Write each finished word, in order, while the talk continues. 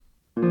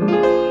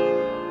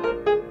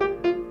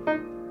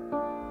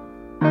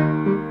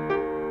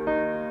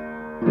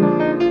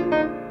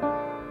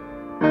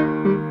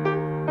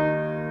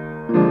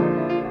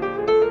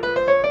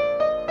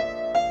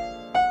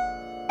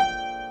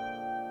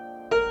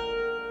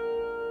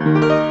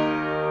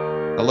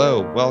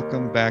Hello,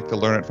 welcome back to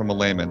Learn It from a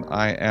Layman.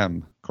 I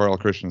am Carl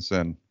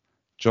Christensen,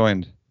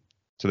 joined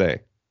today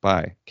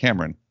by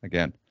Cameron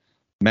again,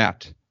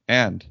 Matt,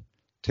 and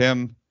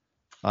Tim.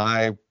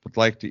 I would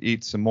like to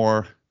eat some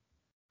more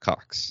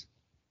cocks.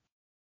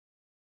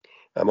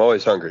 I'm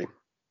always hungry.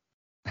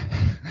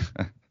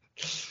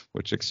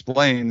 Which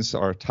explains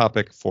our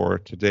topic for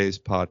today's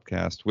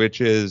podcast, which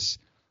is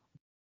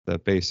the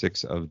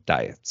basics of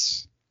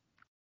diets.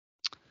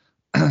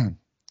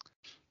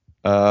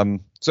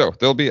 So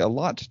there'll be a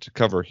lot to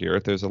cover here.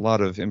 There's a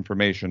lot of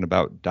information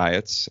about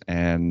diets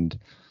and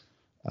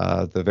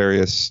the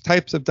various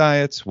types of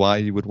diets, why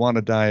you would want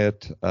a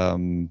diet,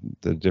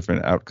 the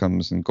different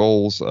outcomes and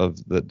goals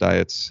of the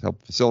diets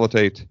help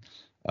facilitate.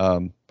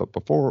 But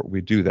before we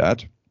do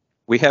that,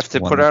 we have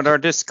to put out our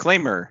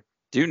disclaimer.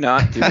 Do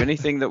not do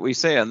anything that we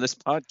say on this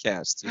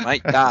podcast. You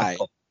might die.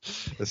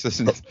 This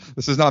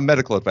is not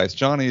medical advice.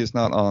 Johnny is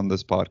not on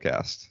this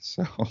podcast.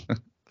 So,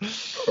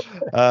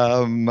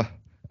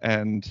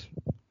 and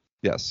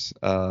yes,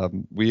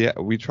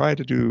 we try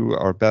to do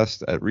our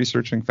best at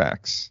researching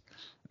facts,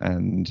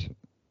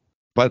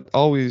 but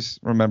always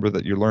remember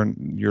that you're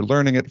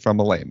learning it from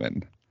a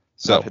layman.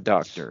 So not a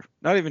doctor,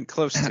 not even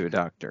close to a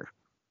doctor,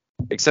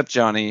 except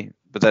Johnny,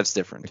 but that's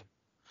different.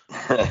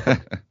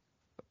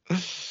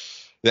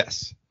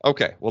 Yes.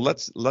 Okay. Well,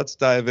 let's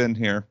dive in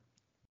here.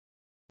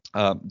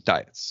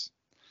 Diets.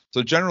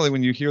 So generally,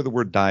 when you hear the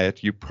word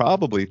diet, you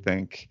probably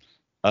think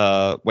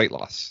weight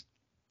loss.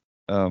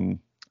 I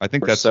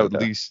think that's soda.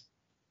 At least.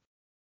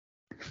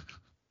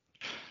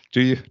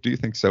 Do you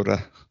think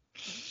soda?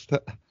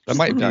 That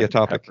might be a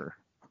topic.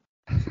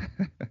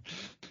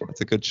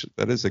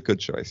 That is a good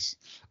choice.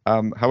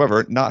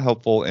 However, not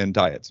helpful in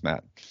diets,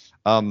 Matt.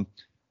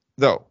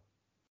 Though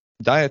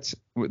diets,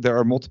 there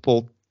are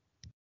multiple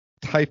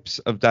types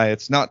of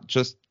diets, not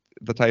just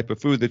the type of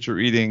food that you're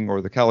eating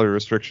or the calorie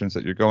restrictions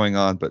that you're going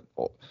on,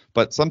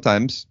 but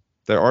sometimes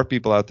there are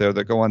people out there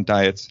that go on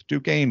diets to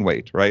gain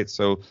weight, right?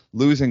 So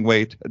losing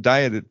weight,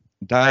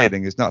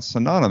 dieting is not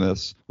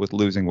synonymous with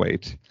losing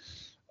weight.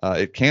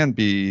 It can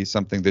be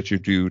something that you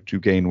do to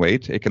gain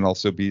weight. It can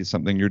also be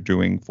something you're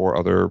doing for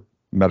other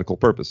medical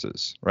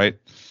purposes, right?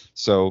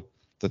 So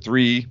the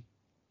three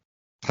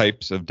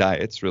types of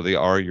diets really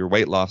are your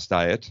weight loss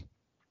diet,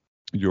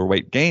 your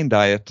weight gain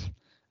diet,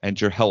 and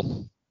your health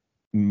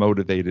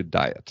motivated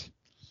diet,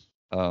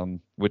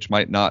 which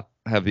might not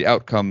have the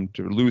outcome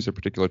to lose a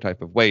particular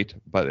type of weight,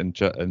 but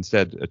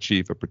instead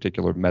achieve a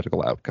particular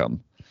medical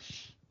outcome.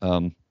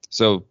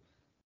 So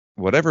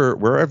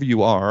wherever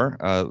you are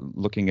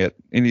looking at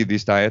any of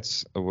these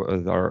diets,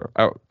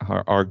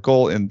 our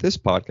goal in this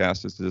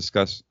podcast is to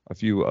discuss a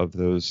few of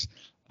those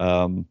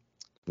the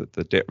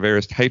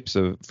various types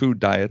of food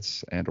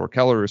diets and or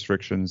calorie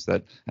restrictions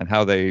and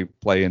how they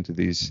play into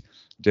these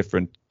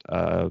different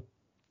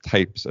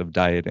types of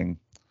dieting.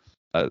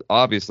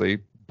 Obviously,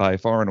 by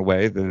far and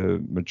away, the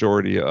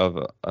majority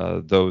of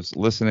those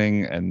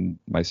listening, and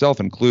myself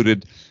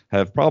included,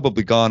 have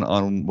probably gone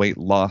on weight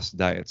loss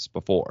diets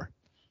before.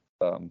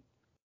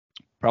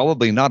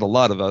 Probably not a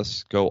lot of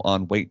us go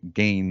on weight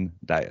gain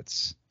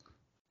diets.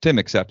 Tim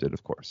accepted,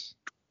 of course.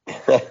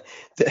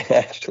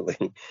 Actually.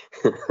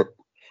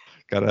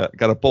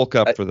 Gotta bulk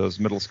up for those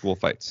middle school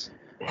fights.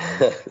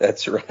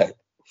 That's right.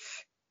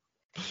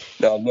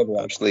 No, I've never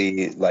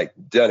actually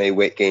done a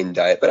weight gain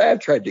diet, but I have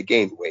tried to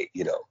gain weight,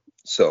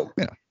 So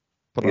yeah,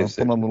 put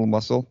on a little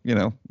muscle,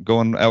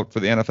 going out for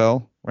the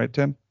NFL, right,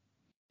 Tim?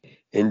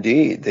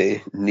 Indeed,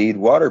 they need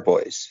water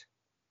boys.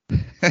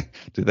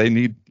 Do they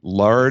need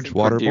large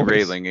water boys?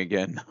 Derailing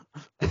again.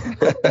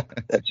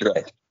 That's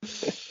right.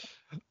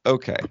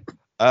 Okay.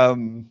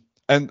 And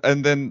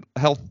then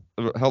health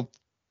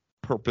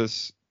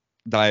purpose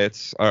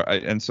diets are,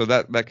 and so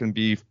that can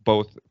be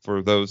both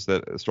for those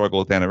that struggle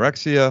with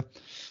anorexia,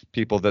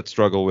 people that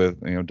struggle with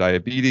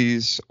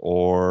diabetes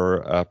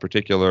or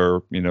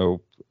particular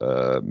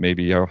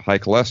maybe high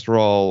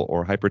cholesterol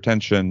or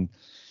hypertension.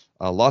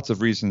 Lots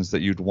of reasons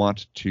that you'd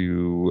want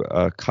to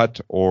cut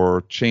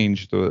or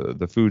change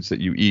the foods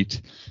that you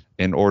eat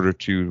in order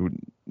to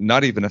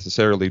not even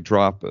necessarily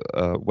drop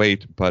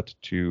weight, but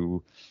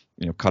to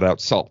cut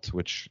out salt,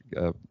 which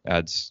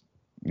adds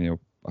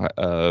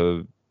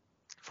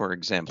for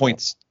example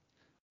points.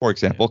 For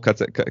example,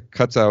 cuts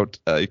out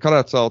you cut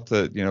out salt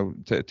to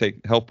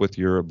help with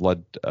your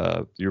blood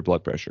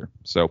pressure.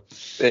 So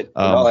and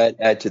I'll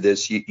add to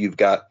this. You've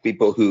got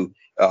people who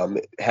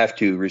have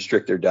to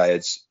restrict their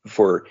diets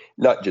for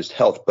not just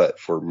health, but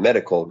for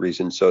medical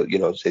reasons. So,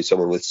 say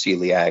someone with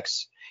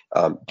celiacs,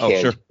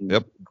 sure.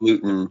 Yep.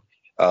 gluten,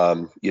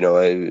 we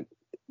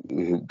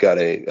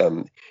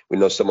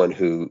know someone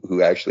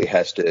who actually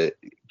has to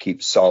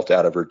keep salt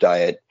out of her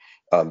diet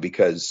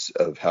because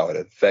of how it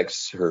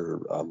affects her,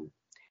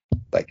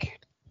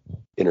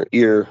 in her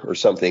ear or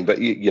something. But,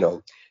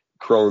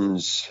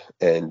 Crohn's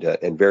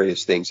and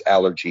various things,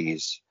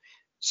 allergies.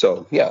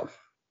 So, yeah.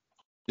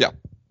 Yeah.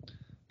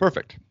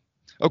 Perfect.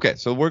 Okay,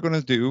 so what we're going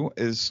to do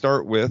is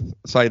start with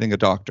citing a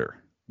doctor,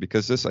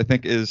 because this, I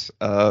think, is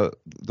the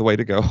way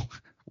to go.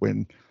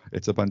 when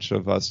it's a bunch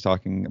of us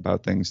talking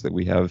about things that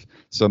we have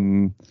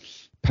some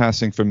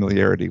passing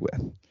familiarity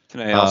with. Can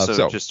I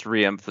also just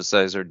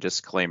re-emphasize our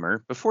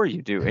disclaimer? Before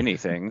you do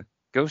anything,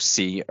 go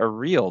see a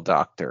real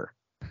doctor.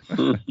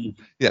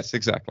 Yes,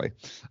 exactly.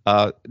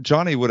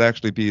 Johnny would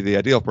actually be the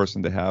ideal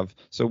person to have.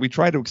 So we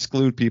try to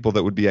exclude people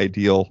that would be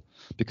ideal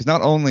because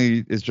not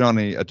only is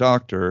Johnny a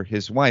doctor,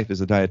 his wife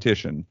is a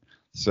dietitian.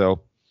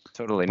 So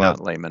totally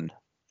not layman.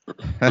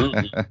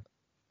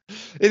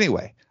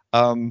 Anyway,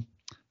 in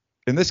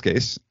this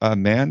case,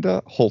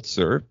 Amanda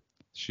Holzer,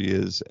 she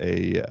is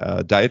a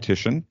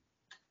dietitian,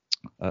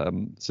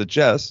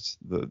 suggests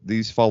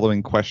these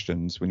following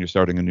questions when you're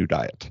starting a new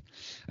diet.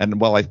 And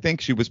while I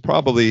think she was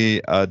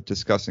probably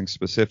discussing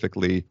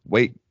specifically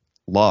weight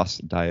loss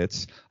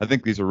diets, I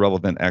think these are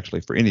relevant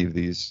actually for any of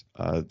these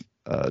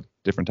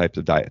different types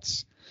of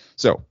diets.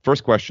 So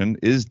first question,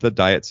 is the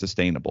diet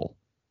sustainable?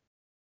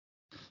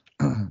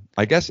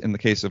 I guess in the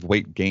case of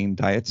weight gain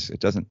diets, it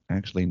doesn't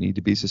actually need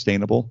to be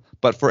sustainable.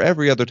 But for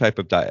every other type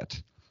of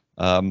diet,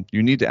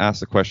 you need to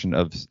ask the question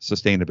of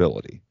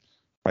sustainability,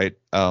 right?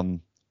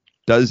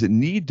 Does it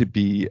need to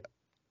be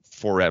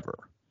forever,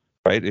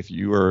 right? If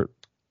you are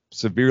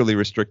severely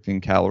restricting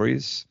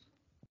calories,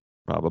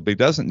 probably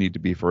doesn't need to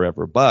be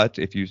forever. But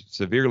if you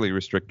severely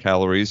restrict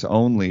calories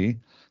only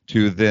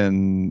to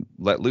then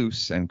let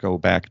loose and go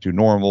back to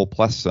normal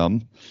plus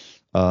some,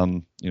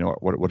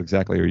 what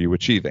exactly are you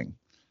achieving?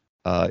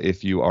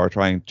 If you are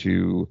trying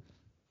to,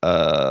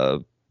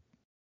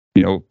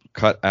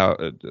 cut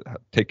out,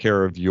 take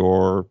care of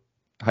your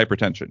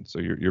hypertension, so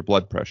your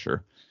blood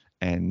pressure,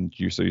 and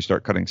you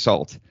start cutting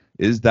salt,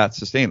 is that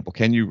sustainable?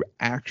 Can you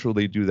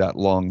actually do that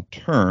long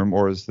term,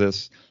 or is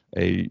this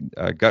a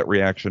gut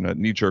reaction, a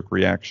knee-jerk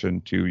reaction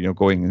to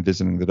going and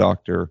visiting the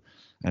doctor,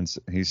 and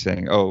he's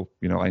saying,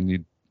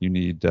 you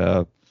need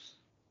to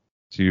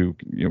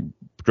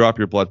drop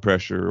your blood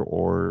pressure,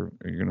 or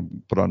you're going to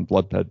put on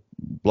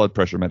blood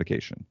pressure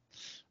medication.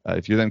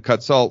 If you then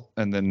cut salt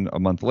and then a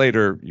month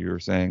later you're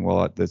saying,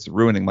 well, that's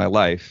ruining my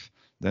life,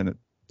 then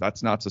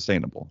that's not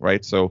sustainable,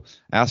 right? So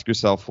ask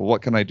yourself, well,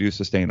 what can I do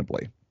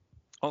sustainably?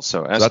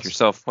 Also, ask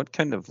yourself what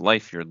kind of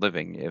life you're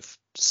living if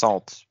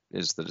salt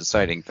is the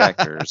deciding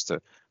factor as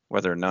to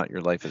whether or not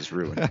your life is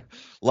ruined. A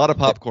lot of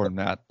popcorn,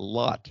 Matt. A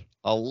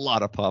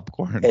lot of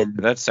popcorn. And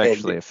that's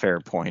actually a fair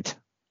point.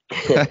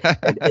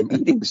 and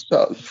eating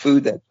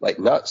food that's like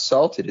not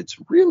salted, it's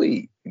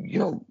really,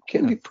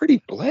 can be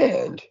pretty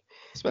bland.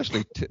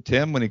 Especially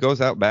Tim, when he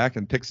goes out back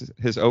and picks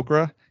his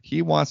okra,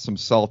 he wants some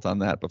salt on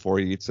that before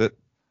he eats it.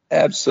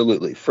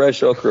 Absolutely.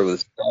 Fresh okra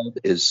with salt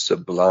is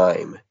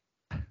sublime.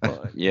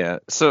 Yeah.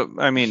 So,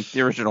 I mean,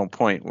 the original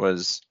point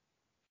was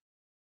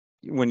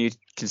when you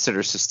consider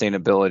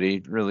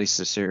sustainability, really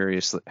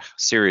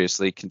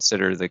seriously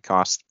consider the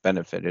cost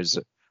benefit.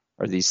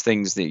 Are these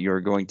things that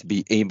you're going to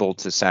be able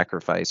to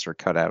sacrifice or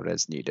cut out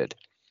as needed,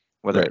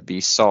 whether it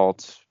be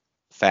salt,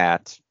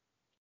 fat,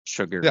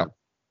 sugar,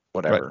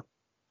 whatever. Right.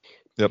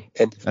 Yep.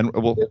 And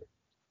what?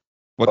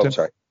 I'm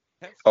sorry.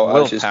 I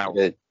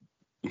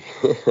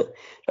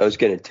was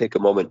going to take a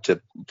moment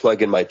to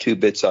plug in my 2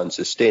 bits on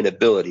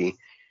sustainability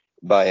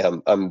by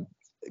I'm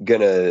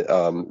going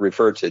to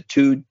refer to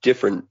 2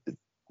 different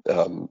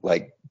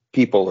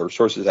people or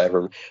sources I've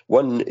heard.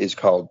 One is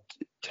called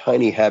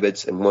Tiny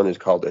Habits and one is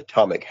called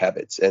Atomic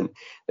Habits, and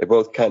they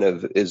both kind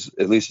of, is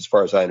at least as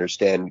far as I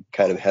understand,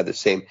 kind of have the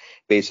same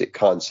basic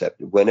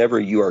concept. Whenever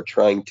you are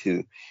trying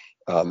to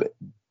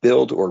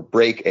build or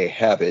break a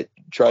habit,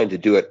 trying to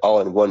do it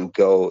all in one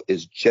go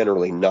is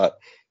generally not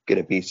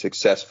going to be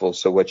successful.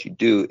 So what you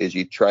do is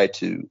you try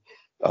to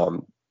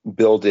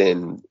build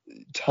in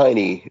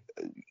tiny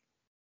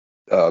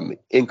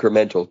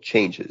incremental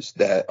changes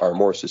that are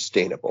more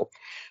sustainable.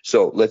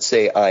 So let's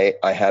say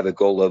I have a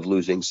goal of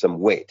losing some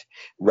weight.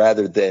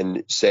 Rather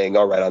than saying,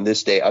 all right, on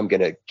this day, I'm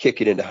going to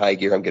kick it into high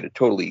gear, I'm going to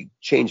totally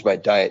change my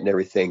diet and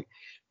everything.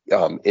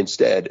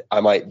 Instead,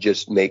 I might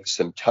just make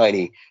some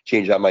tiny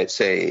change. I might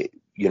say,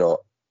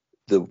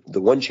 the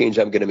one change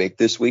I'm going to make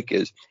this week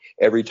is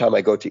every time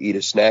I go to eat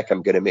a snack,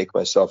 I'm going to make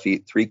myself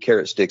eat 3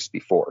 carrot sticks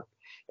before,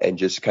 and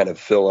just kind of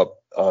fill up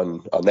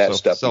on that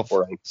stuff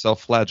before I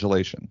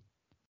self-flagellation.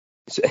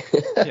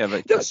 Yeah,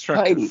 but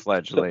constructive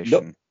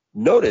flagellation.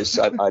 Notice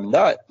I'm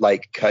not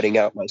like cutting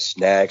out my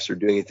snacks or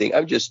doing anything.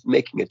 I'm just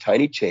making a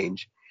tiny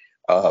change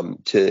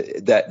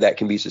to that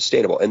can be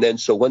sustainable. And then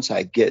so once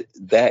I get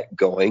that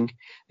going,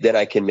 then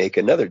I can make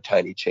another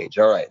tiny change.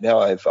 All right, now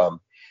I've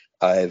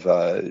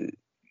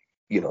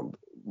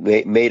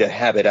made a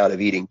habit out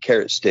of eating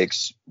carrot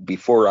sticks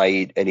before I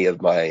eat any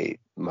of my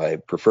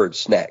preferred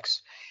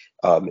snacks.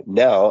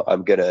 Now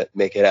I'm going to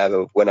make it out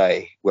of when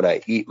I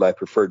eat my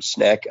preferred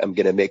snack, I'm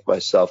going to make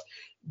myself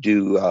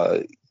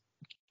do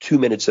 2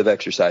 minutes of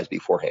exercise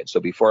beforehand. So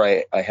before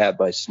I have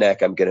my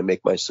snack, I'm going to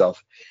make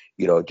myself,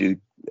 do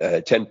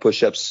 10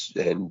 push-ups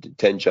and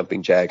 10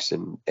 jumping jacks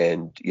and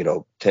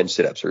 10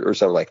 sit-ups or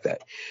something like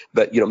that.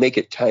 But, make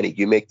it tiny.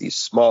 You make these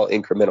small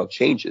incremental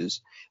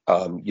changes.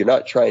 You're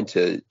not trying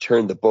to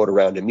turn the boat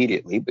around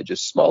immediately, but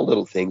just small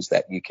little things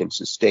that you can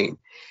sustain.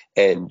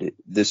 And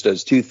this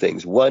does two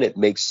things. One, it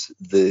makes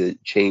the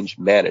change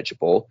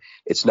manageable.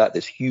 It's not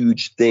this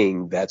huge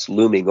thing that's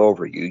looming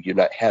over you. You're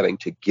not having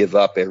to give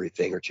up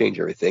everything or change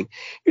everything.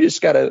 You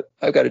just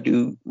I've got to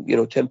do,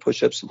 10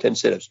 push-ups and 10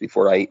 sit-ups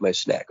before I eat my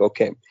snack.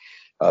 Okay.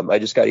 I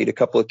just got to eat a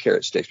couple of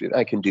carrot sticks.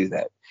 I can do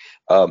that.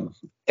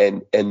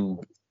 And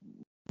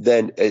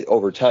then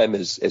over time,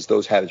 as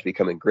those habits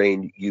become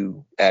ingrained,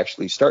 you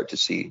actually start to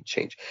see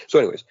change. So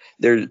anyways,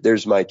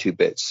 there's my 2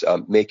 bits.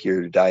 Make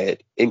your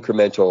diet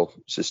incremental,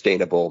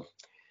 sustainable,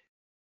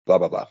 blah,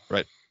 blah, blah.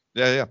 Right.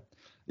 Yeah.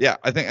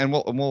 I think, and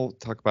we'll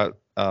talk about,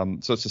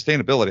 so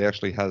sustainability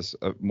actually has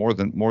more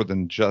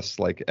than just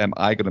like, am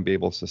I going to be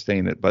able to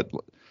sustain it? But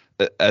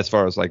as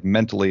far as like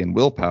mentally and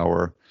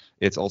willpower,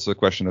 it's also a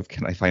question of,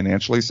 can I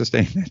financially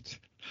sustain it?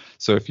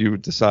 So if you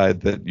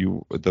decide that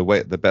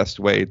the best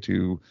way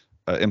to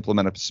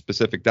implement a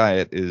specific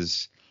diet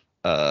is,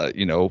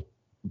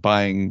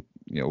 buying,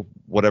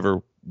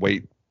 whatever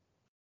weight,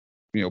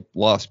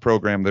 loss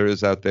program there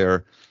is out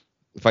there,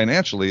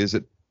 financially, is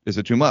it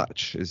too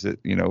much? Is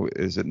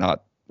it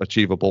not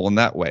achievable in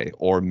that way?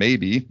 Or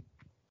maybe,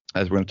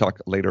 as we're going to talk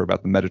later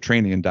about the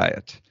Mediterranean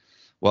diet.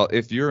 Well,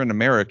 if you're an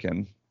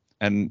American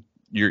and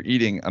you're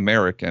eating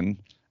American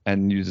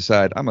and you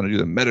decide, I'm going to do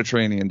the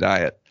Mediterranean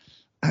diet,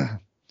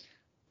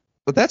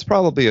 but that's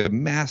probably a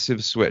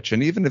massive switch.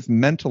 And even if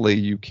mentally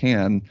you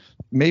can,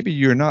 maybe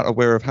you're not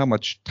aware of how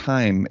much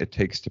time it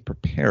takes to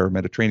prepare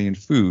Mediterranean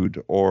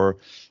food, or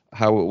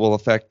how it will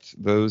affect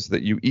those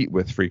that you eat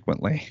with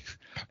frequently.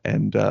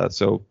 And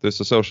so there's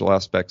the social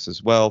aspects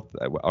as well.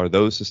 Are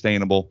those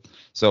sustainable?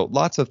 So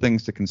lots of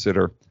things to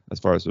consider as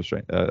far as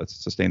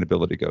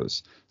sustainability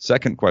goes.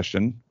 Second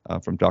question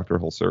from Dr.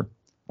 Holzer.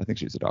 I think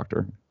she's a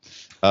doctor.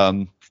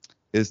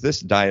 Is this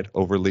diet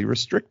overly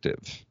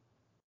restrictive?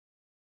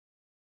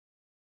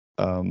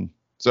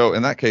 So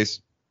in that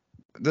case,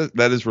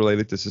 that is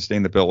related to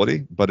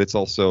sustainability, but it's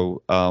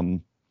also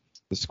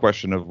this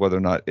question of whether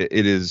or not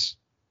it is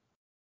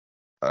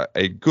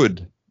a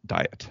good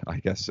diet, I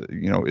guess.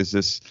 Is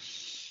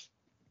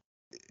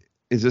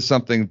this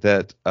something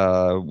that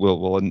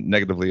will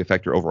negatively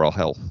affect your overall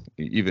health?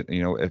 Even,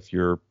 if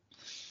you're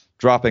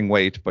dropping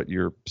weight, but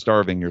you're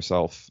starving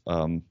yourself,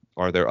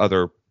 are there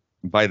other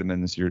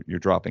vitamins you're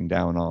dropping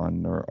down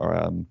on,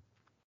 or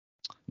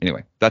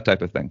anyway, that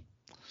type of thing.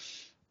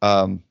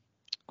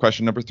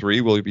 Question number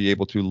 3, will you be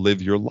able to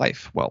live your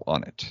life well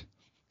on it?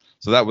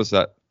 So that was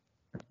that,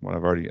 what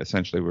I've already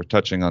essentially we're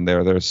touching on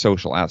there. There's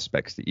social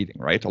aspects to eating,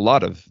 right? A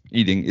lot of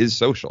eating is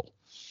social.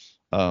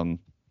 And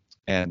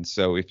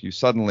so if you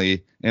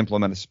suddenly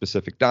implement a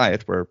specific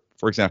diet where,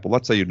 for example,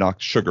 let's say you knock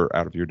sugar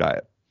out of your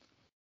diet,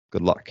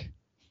 good luck.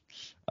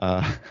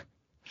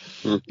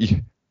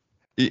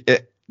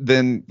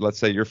 Then let's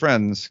say your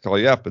friends call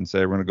you up and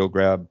say, we're going to go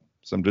grab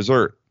some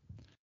dessert.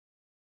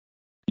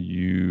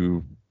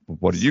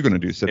 What are you going to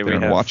do? Sit there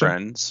and watch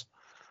friends?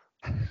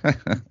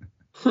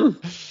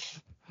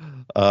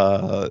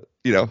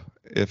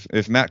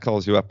 If Matt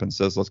calls you up and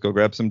says, let's go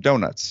grab some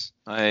donuts.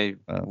 I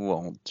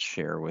won't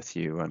share with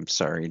you. I'm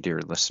sorry,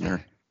 dear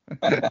listener.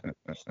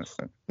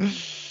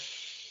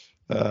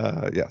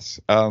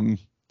 Yes. I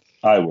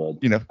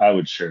would. I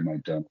would share my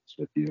donuts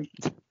with you.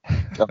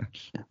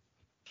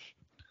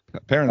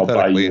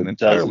 Parenthetically and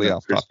entirely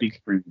off Krispy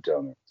topic. Kreme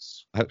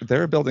donuts.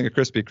 They're building a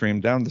Krispy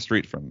Kreme down the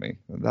street from me.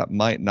 That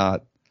might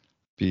not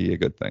be a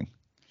good thing.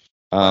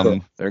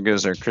 There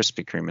goes our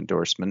Krispy Kreme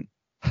endorsement.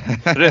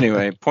 But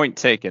anyway, point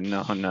taken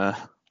on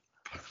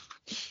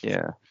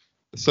yeah.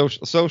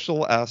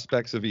 Social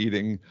aspects of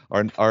eating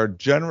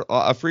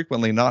are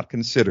frequently not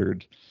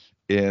considered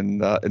in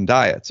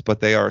diets, but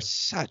they are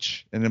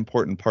such an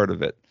important part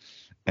of it.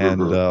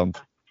 And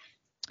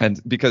and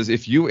because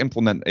if you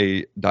implement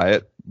a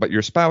diet but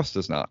your spouse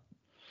does not,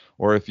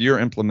 or if you're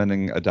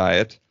implementing a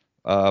diet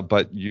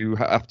but you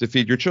have to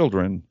feed your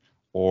children,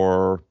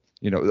 or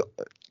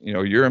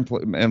you're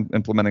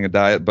implementing a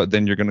diet but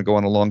then you're going to go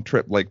on a long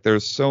trip, like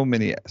there's so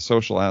many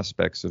social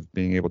aspects of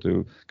being able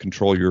to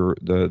control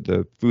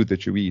the food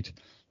that you eat,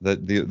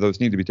 that those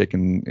need to be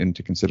taken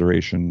into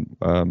consideration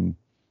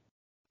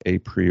a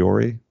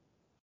priori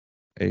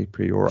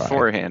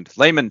beforehand.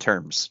 Layman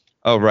terms.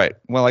 Oh, right.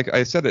 Well,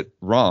 I said it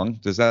wrong.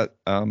 Does that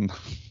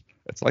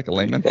it's like a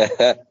layman?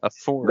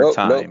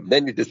 Time.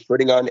 Then you're just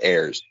putting on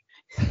airs.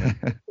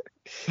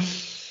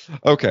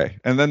 Okay.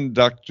 And then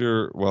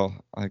Dr.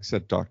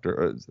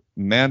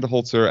 Amanda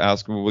Holzer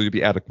asked, will you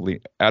be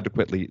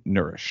adequately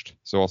nourished?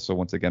 So also,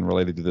 once again,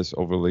 related to this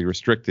overly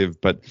restrictive,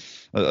 but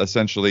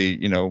essentially,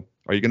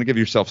 are you going to give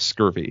yourself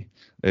scurvy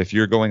if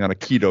you're going on a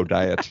keto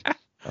diet?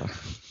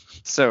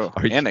 So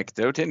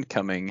anecdote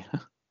incoming.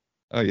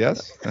 Oh,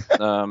 yes.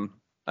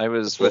 I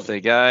was with a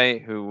guy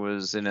who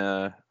was in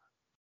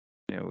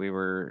we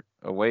were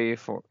away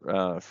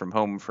from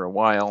home for a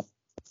while.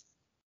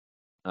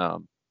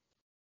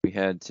 We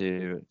had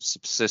to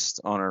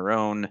subsist on our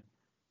own.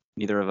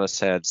 Neither of us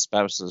had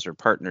spouses or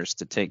partners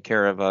to take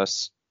care of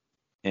us.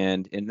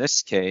 And in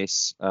this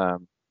case,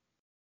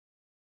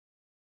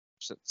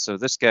 so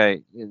this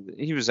guy,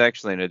 he was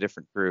actually in a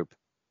different group.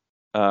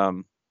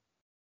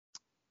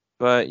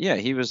 But yeah,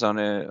 he was on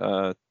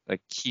a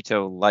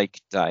keto-like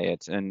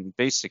diet, and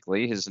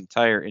basically his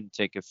entire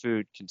intake of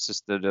food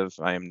consisted of,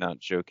 I am not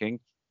joking,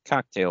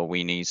 cocktail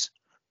weenies.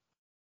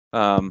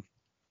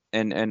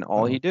 And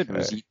all he did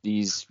was eat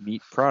these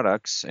meat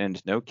products,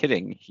 and no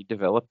kidding, he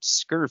developed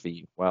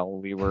scurvy while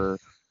we were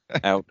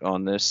out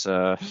on this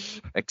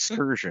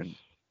excursion.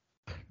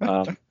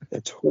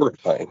 It's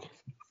horrifying.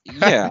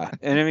 Yeah,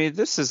 and I mean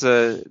this is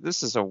a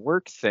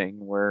work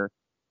thing where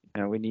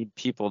we need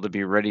people to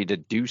be ready to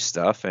do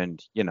stuff and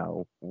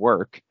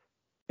work.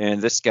 And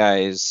this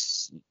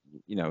guy's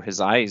his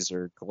eyes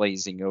are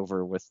glazing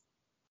over with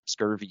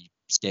scurvy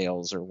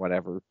scales or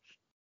whatever.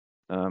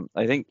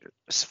 I think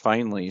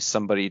finally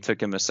somebody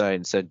took him aside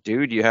and said,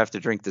 "Dude, you have to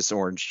drink this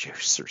orange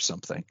juice or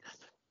something."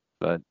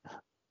 But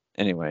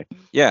anyway,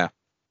 yeah,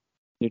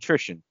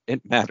 nutrition,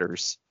 it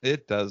matters.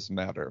 It does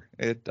matter.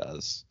 It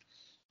does.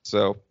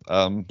 So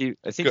I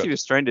think he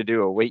was trying to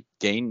do a weight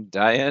gain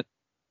diet,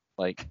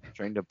 like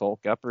trying to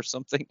bulk up or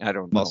something. I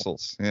don't know.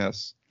 Muscles,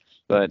 yes.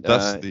 But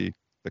thus the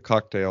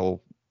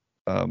cocktail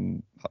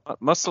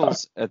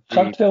muscles at the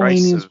cocktail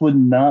price weenies would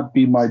not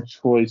be my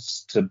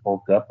choice to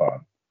bulk up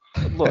on.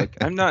 Look,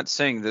 I'm not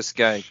saying this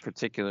guy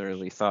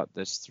particularly thought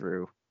this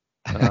through.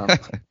 I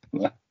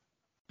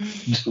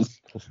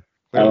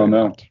don't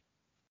know,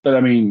 but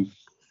I mean,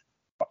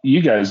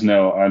 you guys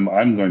know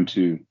I'm going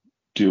to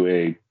do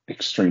a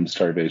extreme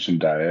starvation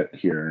diet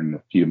here in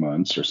a few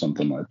months or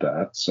something like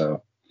that.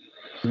 So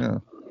yeah,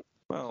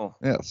 well,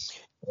 yes,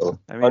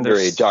 I mean, under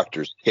a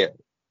doctor's care.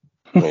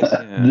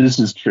 Yeah. This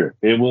is true.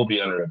 It will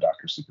be under a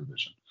doctor's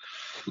supervision.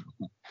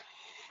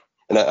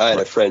 And I had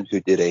a friend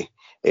who did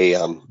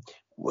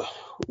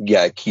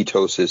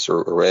ketosis,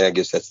 or I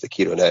guess that's the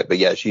keto diet. But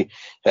yeah, she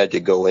had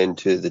to go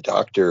into the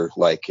doctor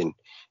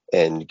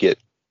and get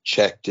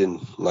checked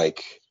and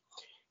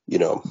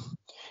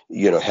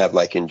have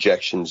like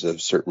injections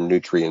of certain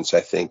nutrients, I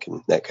think,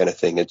 and that kind of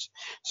thing. It's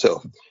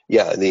so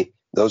yeah,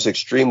 those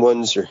extreme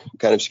ones are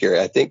kind of scary.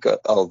 I think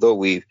although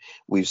we've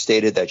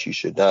stated that you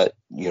should not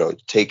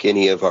take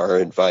any of our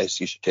advice,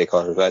 you should take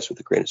our advice with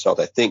a grain of salt.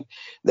 I think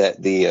that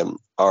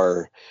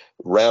our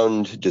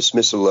round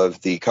dismissal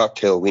of the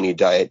cocktail weenie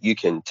diet, you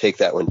can take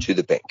that one to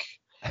the bank.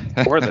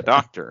 Or the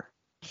doctor.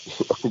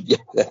 Yeah,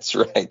 that's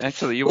right.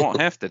 Actually, you won't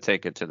have to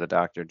take it to the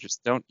doctor.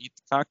 Just don't eat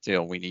the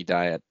cocktail weenie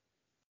diet.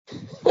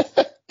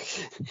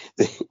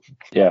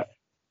 Yeah,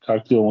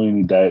 cocktail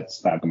weenie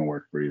diet's not going to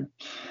work for you.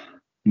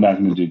 Not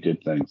going to do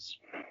good things.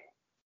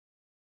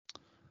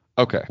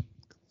 Okay,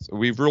 so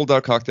we've ruled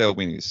out cocktail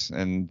weenies,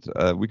 and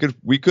we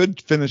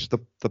could finish the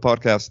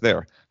podcast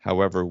there.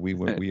 However,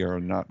 we are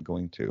not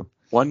going to.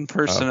 One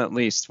person at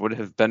least would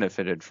have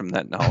benefited from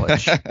that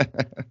knowledge.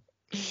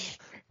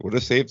 Would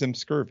have saved him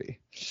scurvy.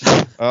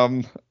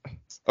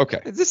 Okay.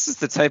 This is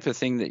the type of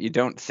thing that you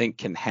don't think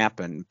can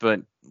happen,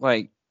 but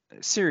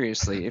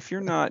seriously, if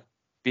you're not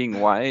being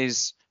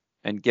wise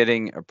and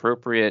getting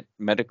appropriate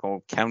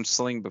medical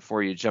counseling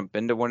before you jump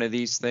into one of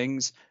these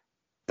things,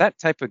 that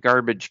type of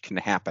garbage can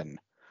happen.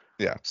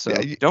 Yeah. So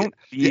don't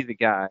be the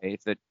guy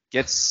that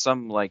gets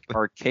some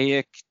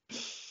archaic,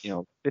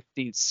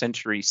 15th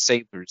century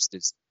sailor's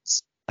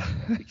disease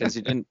because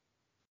he didn't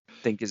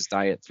think his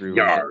diet through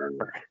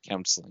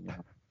counseling.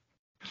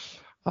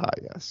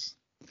 Yes.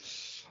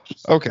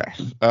 Okay.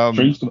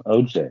 Drink some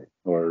OJ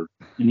or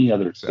any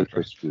other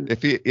citrus food.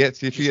 If he had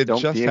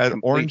just had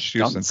orange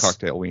juice and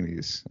cocktail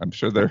weenies, I'm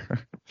sure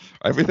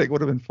everything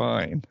would have been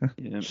fine.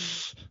 Yeah.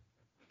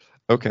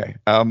 Okay.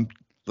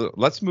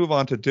 Let's move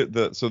on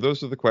to so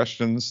those are the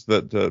questions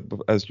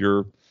that as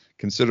you're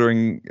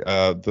considering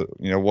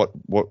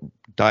what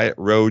diet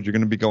road you're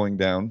going to be going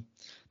down.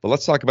 But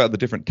let's talk about the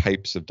different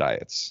types of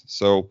diets.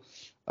 So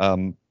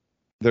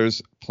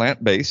there's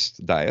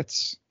plant-based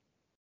diets.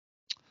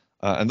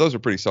 And those are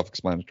pretty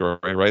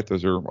self-explanatory, right?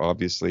 Those are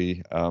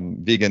obviously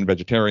vegan,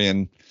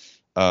 vegetarian,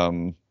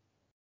 and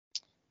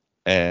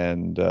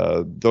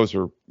those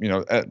are,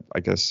 I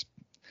guess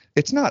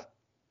it's not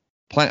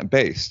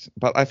plant-based,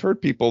 but I've heard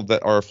people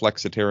that are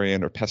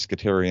flexitarian or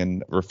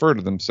pescatarian refer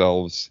to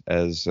themselves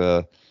as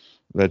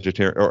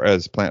vegetarian or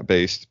as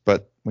plant-based.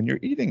 But when you're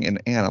eating an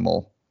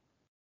animal,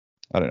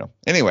 I don't know.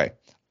 Anyway.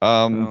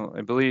 Well,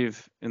 I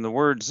believe in the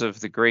words of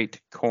the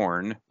great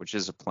corn, which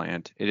is a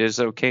plant, it is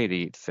okay to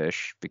eat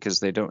fish because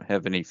they don't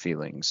have any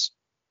feelings.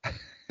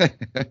 Okay,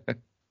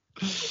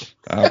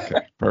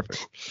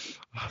 perfect.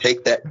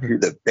 Take that to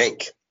the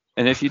bank.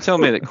 And if you tell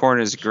me that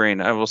corn is a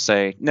grain, I will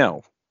say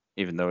no,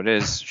 even though it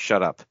is.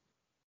 Shut up.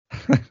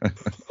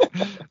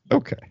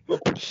 Okay.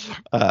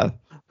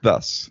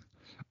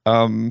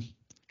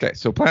 Okay,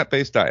 so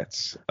plant-based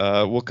diets.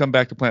 We'll come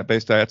back to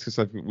plant-based diets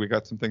because we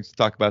got some things to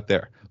talk about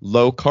there.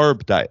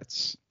 Low-carb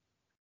diets.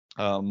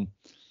 And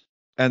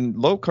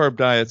low-carb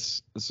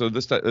diets, so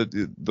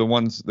the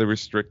ones that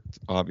restrict,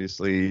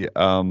 obviously,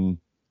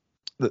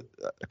 the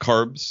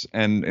carbs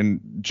and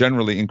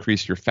generally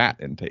increase your fat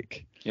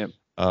intake. Yep.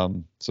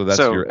 So that's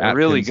your Atkins a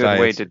really good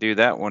way diets. to do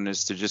that one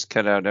is to just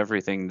cut out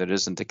everything that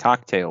isn't a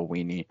cocktail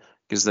weenie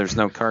because there's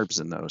no carbs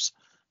in those.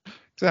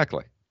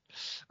 Exactly.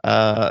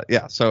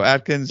 Yeah. So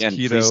Atkins, Again,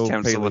 keto, please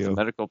counsel with a paleo.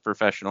 medical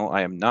professional.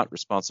 I am not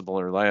responsible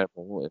or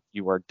liable if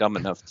you are dumb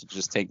enough to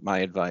just take my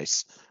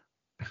advice.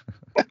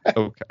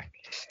 Okay.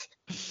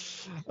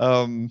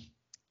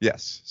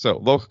 Yes. So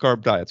low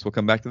carb diets. We'll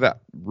come back to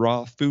that.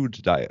 Raw food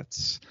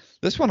diets.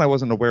 This one I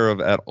wasn't aware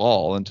of at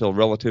all until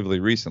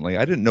relatively recently.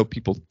 I didn't know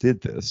people did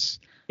this.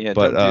 Yeah,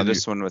 But, don't do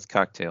this one with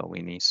cocktail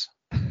weenies.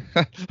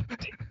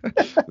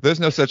 There's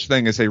no such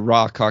thing as a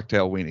raw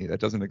cocktail weenie. That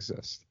doesn't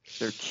exist.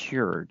 They're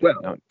cured,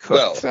 Well, not cooked.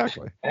 well,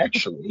 Exactly.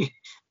 actually,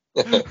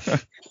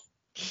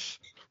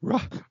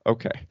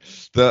 Okay.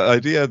 The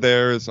idea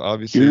there is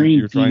obviously Purine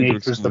you're trying to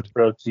denatures the exclude.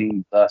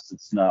 protein, thus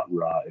it's not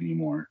raw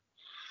anymore.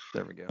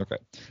 There we go. Okay.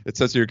 It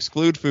says you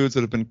exclude foods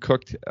that have been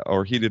cooked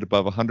or heated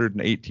above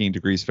 118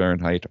 degrees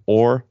Fahrenheit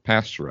or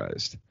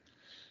pasteurized,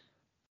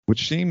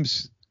 which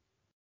seems,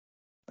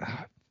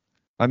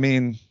 I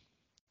mean,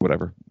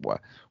 whatever.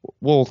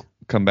 We'll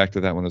come back to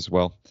that one as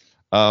well.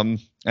 And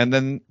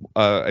then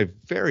a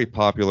very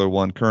popular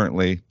one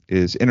currently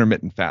is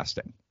intermittent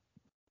fasting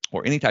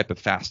or any type of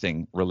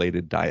fasting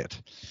related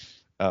diet.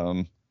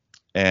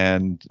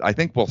 And I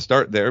think we'll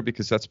start there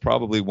because that's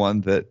probably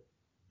one that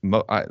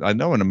I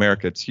know in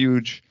America it's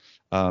huge,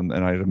 and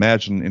I'd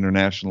imagine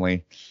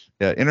internationally,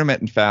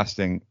 intermittent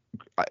fasting.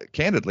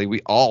 Candidly, we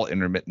all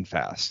intermittent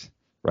fast,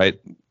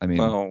 right? I mean,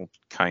 Well,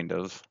 kind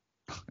of.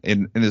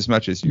 in as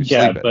much as you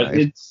Yeah, sleep at but night.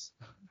 it's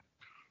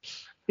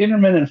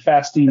intermittent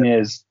fasting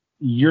is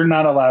you're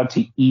not allowed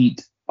to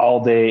eat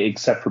all day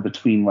except for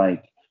between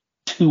like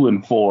 2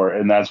 and 4,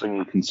 and that's when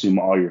you consume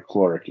all your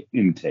caloric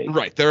intake.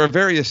 Right. There are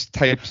various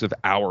types of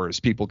hours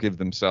people give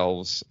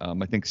themselves.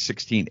 I think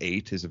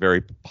 16-8 is a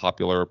very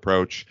popular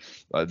approach.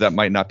 That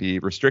might not be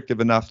restrictive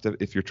enough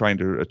if you're trying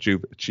to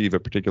achieve a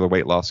particular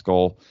weight loss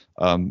goal.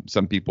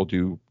 Some people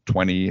do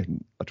 20.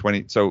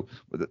 So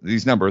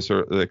these numbers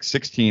are like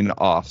 16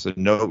 off. So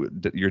no,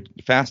 you're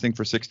fasting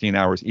for 16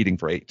 hours, eating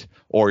for 8,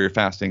 or you're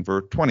fasting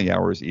for 20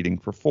 hours, eating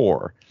for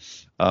 4.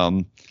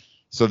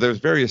 So there's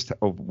various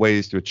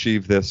ways to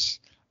achieve this,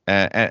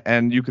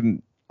 and you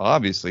can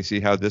obviously see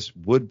how this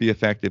would be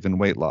effective in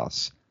weight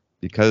loss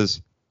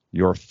because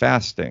you're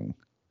fasting.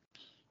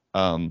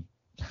 And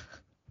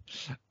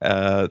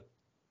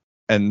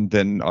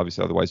then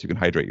obviously otherwise you can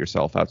hydrate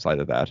yourself outside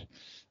of that.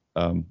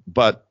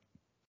 But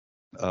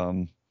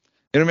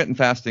intermittent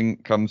fasting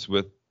comes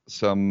with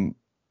some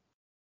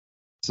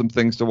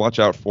things to watch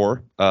out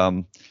for.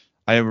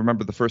 I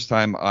remember the first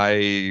time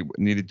I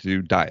needed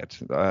to diet.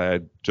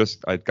 I'd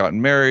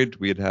gotten married.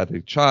 We had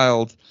a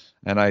child,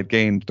 and I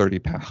gained 30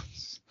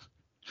 pounds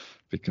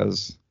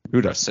because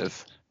who does?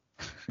 Impressive.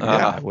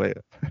 Yeah, wait,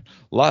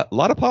 lot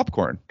of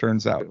popcorn.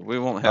 Turns out. We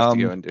won't have to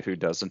go into who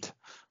doesn't.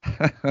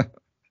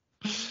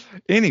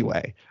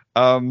 Anyway,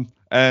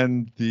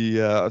 and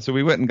so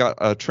we went and got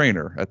a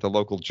trainer at the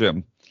local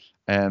gym,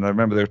 and I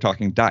remember they were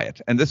talking diet,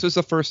 and this was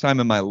the first time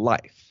in my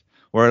life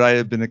where I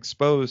had been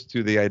exposed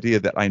to the idea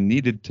that I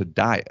needed to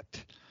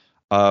diet.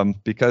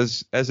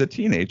 Because as a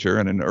teenager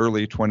and an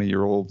early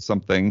 20-year-old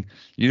something,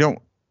 you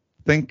don't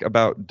think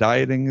about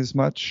dieting as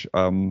much.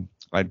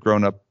 I'd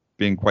grown up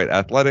being quite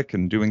athletic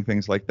and doing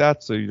things like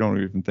that, so you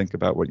don't even think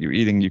about what you're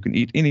eating. You can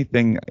eat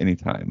anything,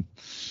 anytime.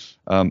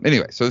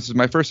 Anyway, so this is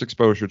my first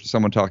exposure to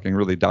someone talking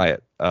really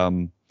diet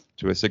to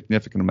a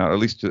significant amount, at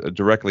least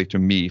directly to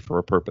me for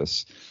a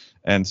purpose.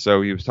 And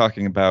so he was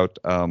talking about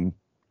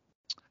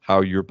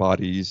how your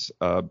body's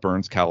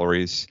burns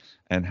calories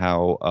and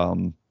how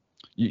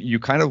you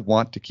kind of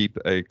want to keep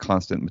a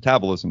constant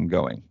metabolism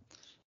going.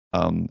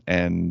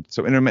 And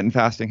so intermittent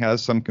fasting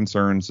has some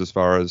concerns as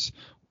far as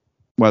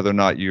whether or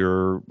not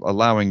you're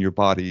allowing your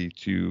body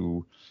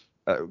to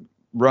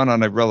run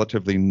on a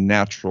relatively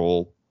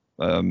natural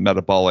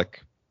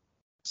metabolic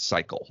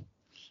cycle.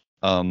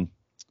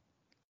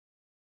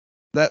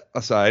 That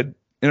aside,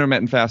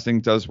 intermittent fasting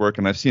does work,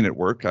 and I've seen it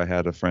work. I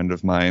had a friend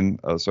of mine,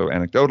 so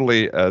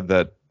anecdotally,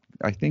 that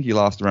I think he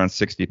lost around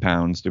 60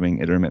 pounds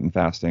doing intermittent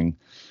fasting.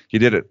 He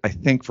did it, I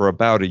think, for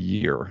about a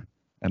year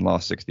and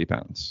lost 60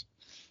 pounds.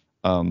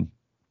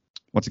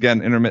 Once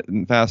again,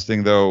 intermittent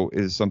fasting, though,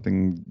 is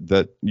something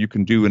that you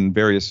can do in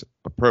various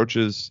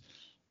approaches.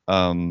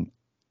 And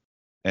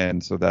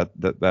so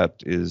that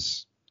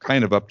is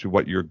kind of up to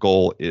what your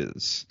goal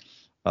is.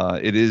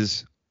 It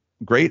is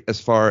great as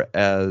far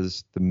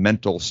as the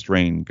mental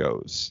strain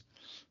goes,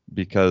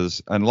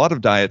 because in a lot of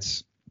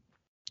diets,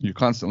 you're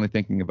constantly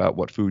thinking about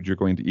what food you're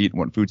going to eat and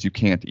what foods you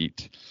can't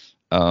eat.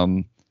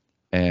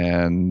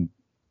 And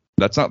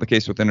that's not the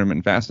case with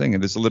intermittent fasting.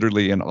 It is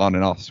literally an on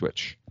and off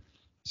switch.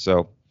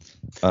 So,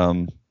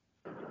 all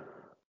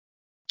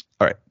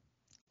right.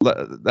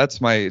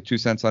 That's my 2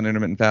 cents on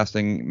intermittent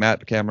fasting.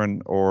 Matt,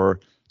 Cameron, or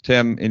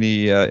Tim,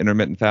 any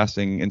intermittent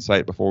fasting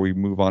insight before we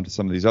move on to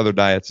some of these other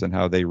diets and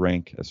how they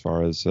rank as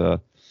far as their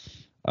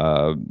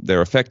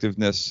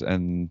effectiveness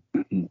and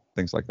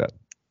things like that?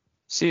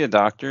 See a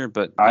doctor,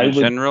 but in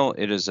general,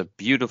 it is a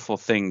beautiful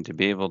thing to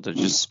be able to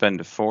just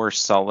spend 4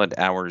 solid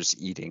hours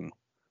eating.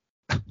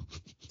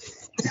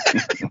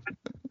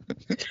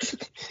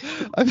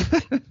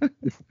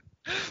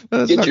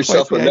 Get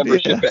yourself a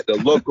membership at the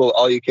local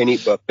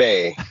all-you-can-eat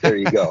buffet. There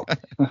you go.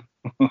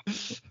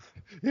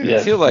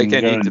 I feel like I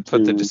need to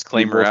put the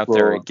disclaimer out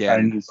there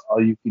again. Chinese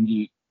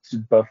all-you-can-eat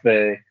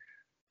buffet.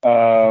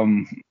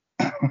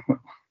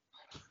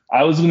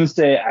 I was going to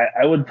say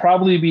I would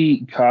probably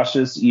be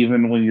cautious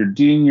even when you're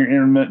doing your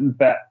intermittent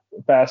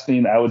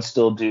fasting. I would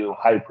still do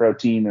high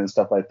protein and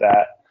stuff like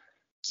that.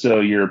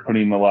 So you're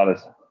putting a lot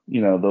of,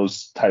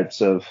 those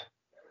types of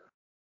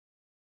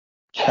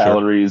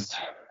calories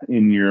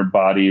in your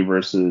body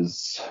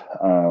versus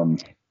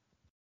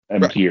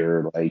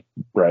emptier like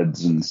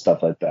breads and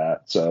stuff like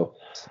that. So,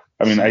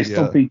 I mean, I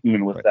still think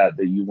even with that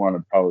you want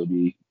to probably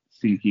be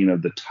thinking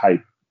of the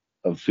type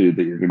of food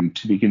that you're going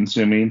to be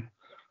consuming.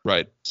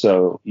 Right.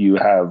 So you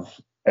have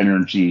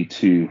energy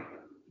to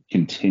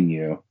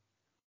continue.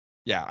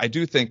 Yeah, I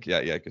do think,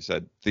 like I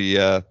said,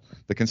 the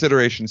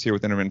considerations here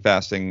with intermittent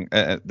fasting,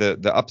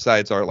 the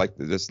upsides are like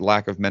this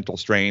lack of mental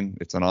strain.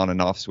 It's an on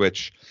and off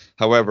switch.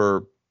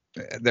 However,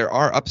 there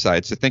are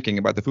upsides to thinking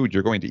about the food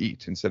you're going to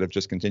eat instead of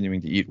just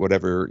continuing to eat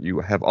whatever you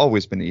have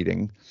always been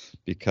eating,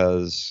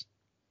 because.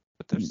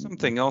 But there's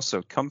something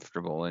also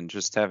comfortable in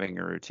just having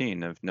a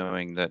routine of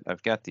knowing that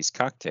I've got these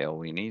cocktail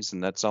weenies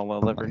and that's all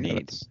I'll ever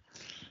need.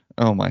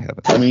 Oh my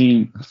heavens. I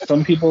mean,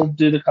 some people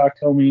do the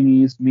cocktail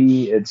weenies.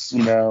 Me, it's,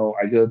 I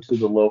go to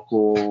the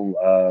local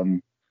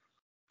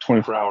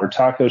 24-hour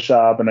taco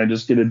shop and I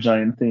just get a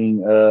giant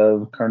thing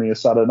of carne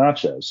asada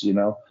nachos,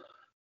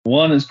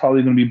 One is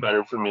probably going to be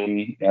better for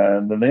me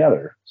than the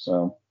other.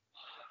 So.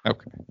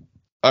 Okay.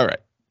 All right.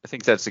 I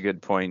think that's a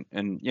good point.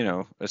 And,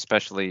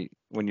 especially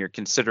when you're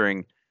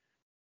considering,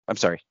 I'm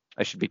sorry,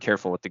 I should be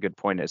careful what the good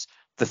point is.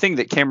 The thing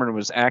that Cameron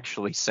was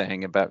actually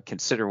saying about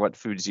consider what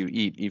foods you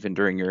eat even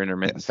during your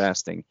intermittent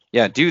fasting.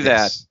 Yeah, do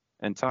that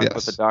and talk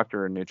with a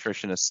doctor or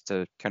nutritionist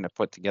to kind of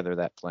put together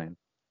that plan.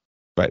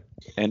 Right.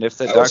 And if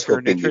the doctor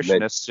or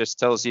nutritionist just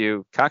tells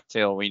you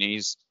cocktail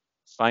weenies,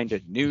 find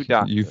a new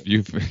doctor.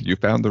 You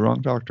found the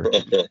wrong doctor.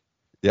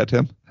 Yeah,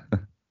 Tim?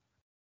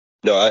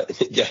 No,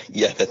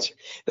 that's.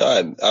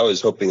 I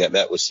was hoping that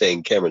Matt was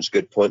saying Cameron's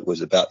good point was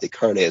about the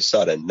carne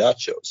asada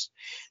nachos.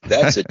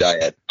 That's a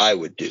diet I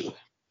would do.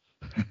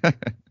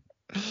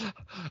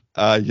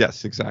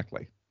 Yes,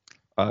 exactly.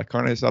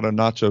 Carne asada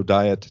nacho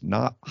diet,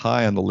 not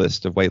high on the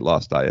list of weight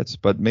loss diets,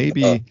 but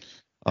maybe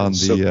on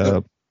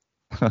the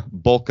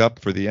bulk up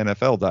for the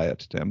NFL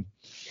diet, Tim.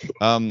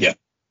 Yeah.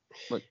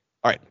 All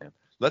right.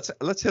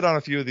 Let's hit on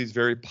a few of these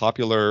very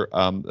popular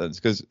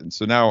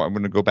so now I'm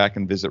going to go back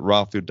and visit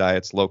raw food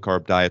diets, low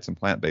carb diets, and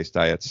plant-based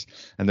diets,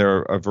 and there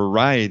are a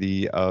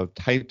variety of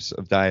types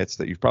of diets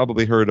that you've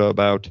probably heard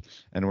about,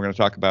 and we're going to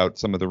talk about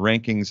some of the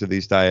rankings of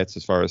these diets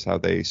as far as how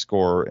they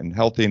score in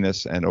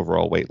healthiness and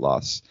overall weight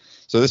loss.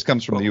 So this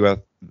comes from the U.S.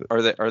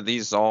 Are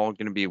these all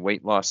going to be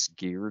weight loss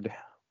geared?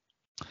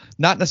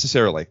 Not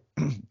necessarily,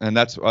 and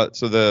that's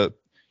so the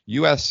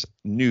U.S.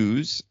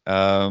 News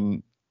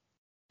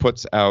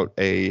puts out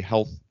a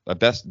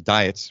best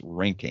diets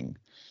ranking,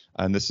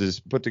 and this is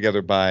put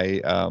together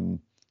by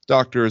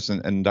doctors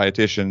and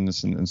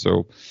dietitians, and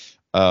so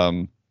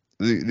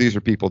these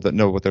are people that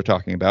know what they're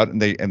talking about,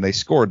 and they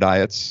score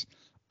diets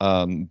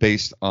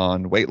based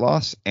on weight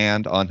loss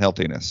and on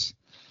healthiness.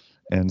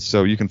 And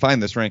so you can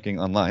find this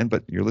ranking online,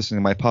 but you're listening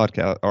to my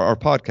podcast or our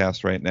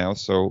podcast right now,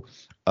 so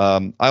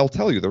I'll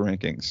tell you the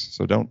rankings,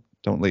 so don't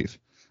leave.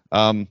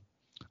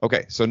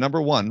 Okay, so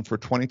number 1 for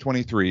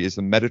 2023 is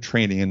the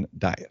Mediterranean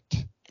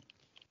diet.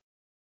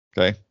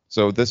 Okay,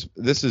 so this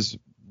is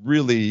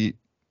really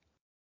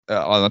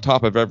on the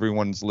top of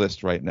everyone's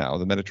list right now.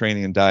 The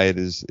Mediterranean diet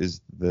is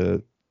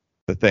the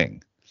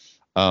thing,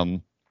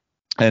 and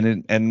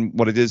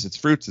what it is, it's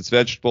fruits, it's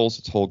vegetables,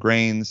 it's whole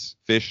grains,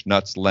 fish,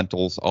 nuts,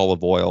 lentils,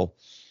 olive oil.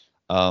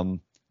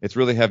 It's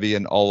really heavy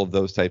in all of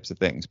those types of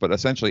things, but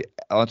essentially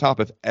on top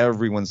of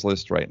everyone's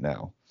list right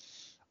now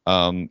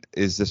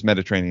is this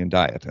Mediterranean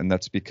diet, and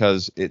that's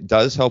because it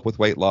does help with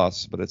weight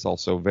loss, but it's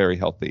also very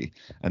healthy,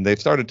 and they've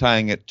started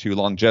tying it to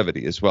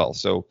longevity as well.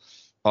 So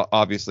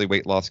obviously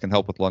weight loss can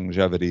help with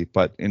longevity,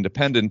 but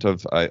independent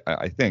of,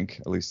 I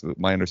think, at least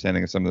my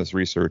understanding of some of this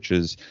research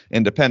is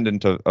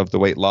independent of the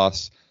weight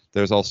loss,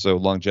 there's also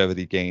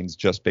longevity gains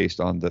just based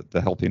on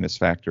the healthiness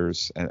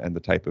factors and the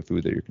type of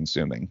food that you're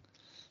consuming.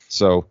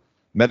 So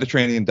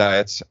Mediterranean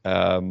diets,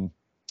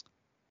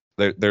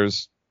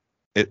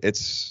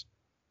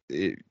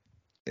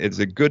 it's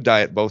a good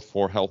diet both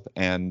for health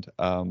and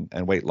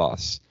weight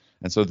loss.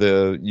 And so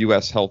the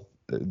U.S. Health,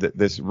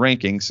 this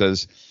ranking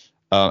says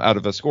out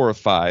of a score of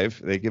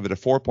 5, they give it a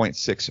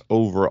 4.6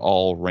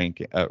 overall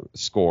ranking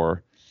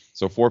score.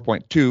 So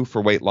 4.2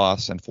 for weight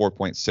loss and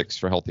 4.6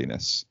 for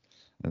healthiness.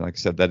 And like I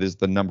said, that is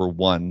the number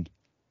 1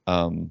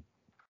 diet.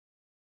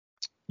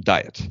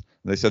 And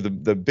they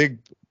said the big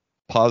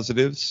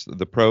positives,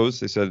 the pros,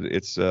 they said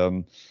it's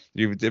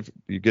you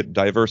get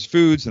diverse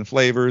foods and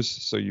flavors,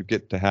 so you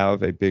get to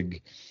have a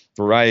big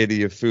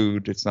variety of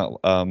food. It's not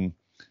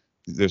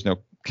there's no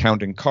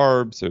counting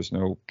carbs, there's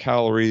no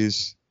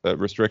calories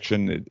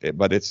restriction,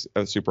 but it's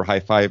super high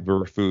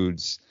fiber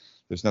foods.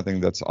 There's nothing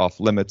that's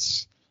off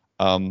limits,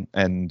 and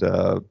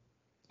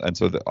and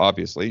so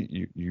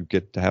obviously you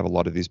get to have a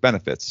lot of these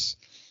benefits.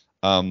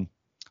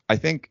 I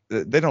think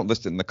they don't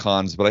list it in the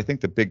cons, but I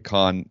think the big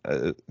con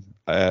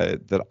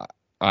that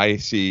I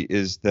see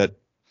is that,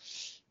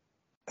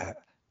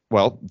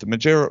 well, the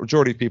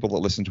majority of people that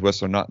listen to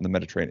us are not in the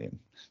Mediterranean.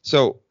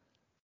 So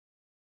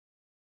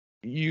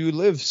you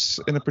live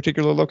in a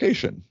particular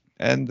location,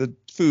 and the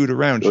food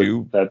around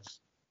you.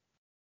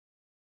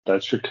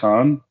 That's your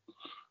con.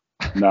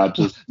 Not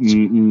just a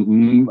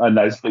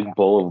nice big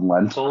bowl of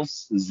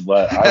lentils is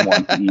what I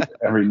want to eat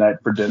every night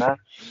for dinner.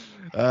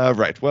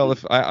 Right. Well,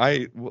 if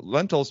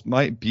lentils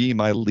might be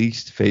my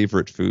least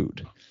favorite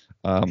food.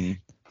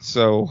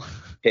 So.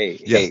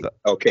 Hey.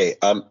 Okay.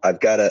 I've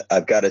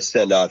got to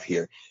send off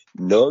here.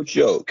 No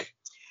joke.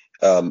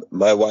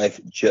 My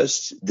wife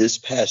just this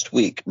past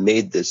week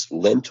made this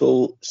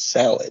lentil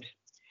salad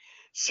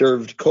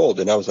served cold,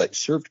 and I was like,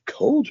 served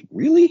cold,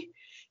 really?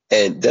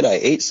 And then I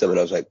ate some, and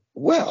I was like,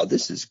 wow,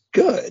 this is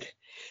good.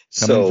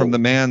 Coming from the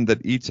man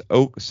that eats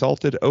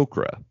salted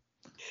okra.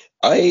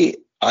 I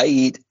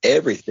eat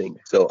everything,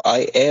 so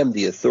I am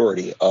the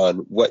authority on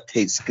what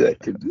tastes good.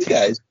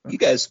 You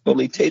guys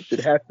only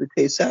tasted half the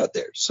taste out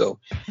there. So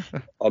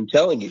I'm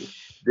telling you,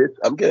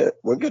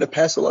 we're gonna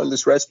pass along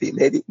this recipe.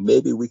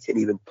 Maybe we can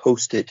even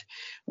post it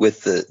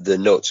with the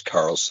notes,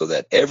 Carl, so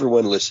that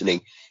everyone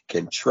listening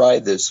can try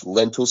this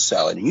lentil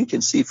salad, and you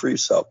can see for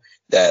yourself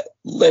that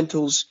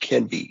lentils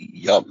can be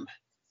yum.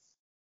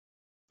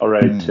 All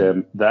right,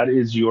 Tim, that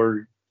is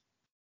your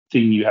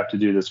thing you have to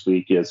do this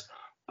week is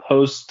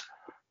post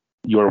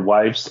your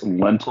wife's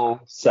lentil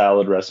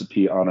salad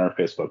recipe on our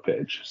Facebook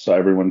page so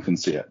everyone can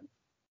see it.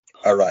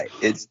 All right.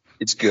 It's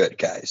good,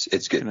 guys.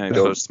 It's good. Can I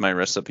post my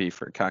recipe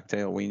for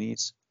cocktail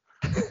weenies?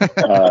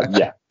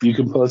 Yeah, you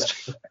can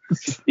post.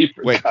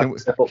 Wait,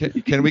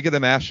 can we get a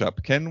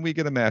mashup? Can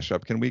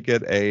we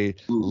get a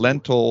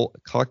lentil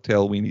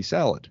cocktail weenie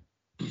salad?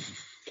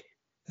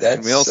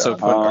 And we also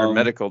put our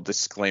medical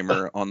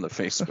disclaimer on the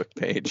Facebook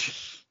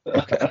page.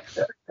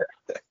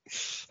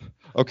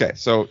 Okay,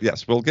 so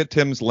yes, we'll get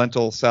Tim's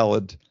lentil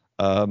salad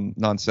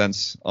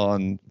nonsense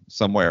on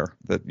somewhere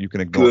that you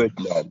can ignore. Good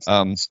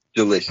nonsense.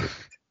 Delicious.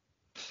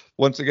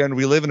 Once again,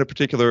 we live in a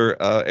particular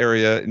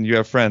area, and you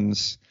have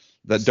friends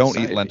that don't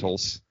eat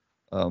lentils.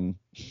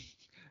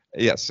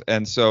 Yes,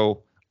 and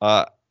so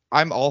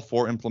I'm all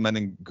for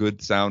implementing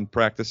good sound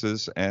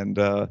practices and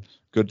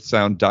good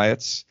sound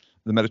diets.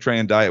 The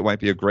Mediterranean diet might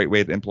be a great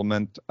way to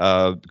implement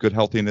good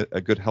heart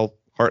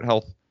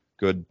health,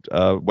 good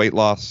weight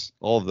loss,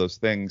 all of those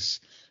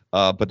things.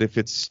 But if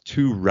it's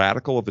too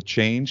radical of a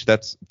change,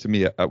 that's to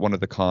me one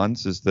of the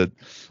cons, is that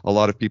a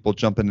lot of people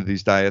jump into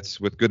these diets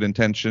with good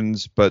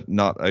intentions, but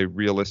not a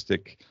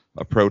realistic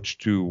approach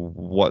to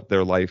what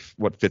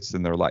fits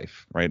in their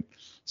life, right?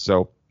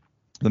 So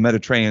the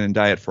Mediterranean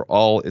diet, for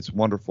all its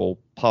wonderful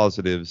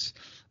positives,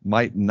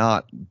 might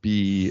not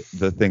be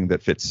the thing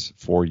that fits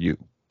for you.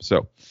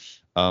 So,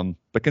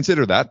 but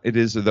consider that it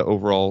is the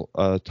overall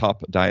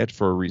top diet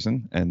for a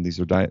reason, and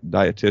these are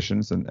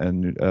dietitians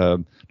and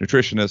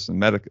nutritionists and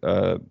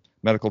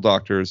medical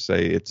doctors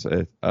say it's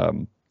a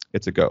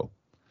go.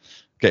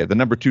 Okay, the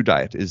number 2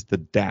 diet is the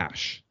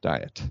DASH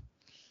diet.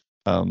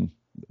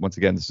 Once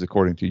again, this is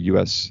according to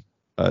U.S.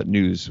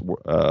 News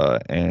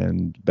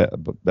and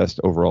best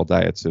overall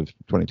diets of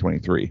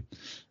 2023.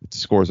 It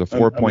scores a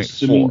 4.4. I'm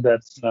assuming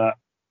that's not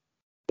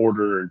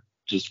order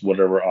just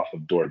whatever off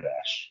of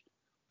DoorDash.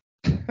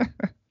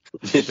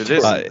 If it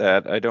isn't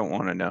that, I don't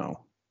want to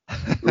know.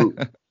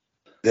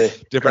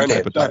 Different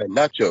type of diet.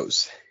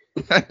 Nachos.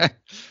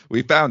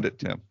 We found it,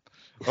 Tim.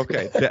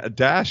 Okay,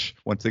 DASH.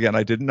 Once again,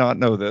 I did not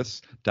know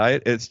this.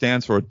 Diet. It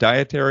stands for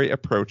Dietary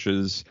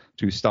Approaches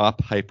to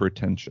Stop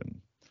Hypertension.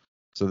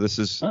 So this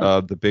is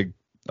the big.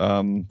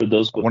 For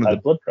those with high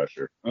blood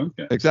pressure.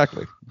 Okay.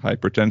 Exactly.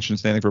 Hypertension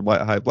standing for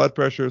high blood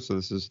pressure. So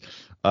this is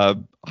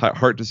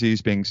heart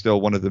disease being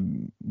still one of the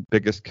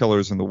biggest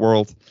killers in the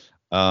world.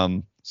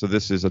 So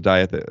this is a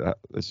diet that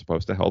is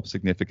supposed to help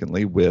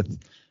significantly with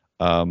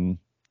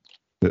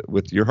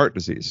your heart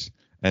disease.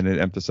 And it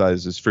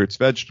emphasizes fruits,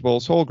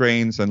 vegetables, whole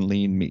grains, and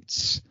lean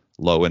meats,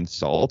 low in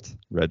salt,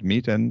 red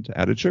meat, and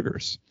added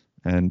sugars,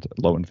 and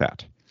low in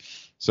fat.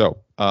 So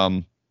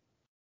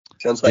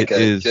sounds like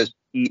just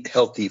eat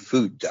healthy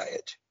food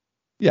diet.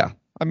 Yeah,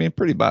 I mean,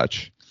 pretty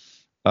much.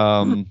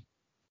 And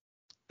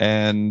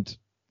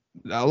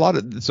a lot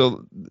of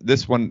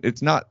this one,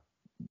 it's not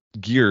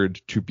geared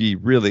to be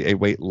really a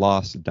weight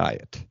loss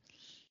diet,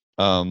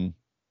 but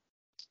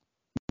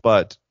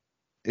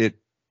it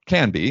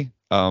can be.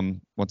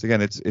 Once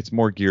again, it's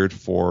more geared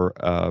for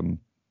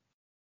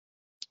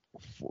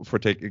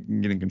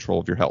getting control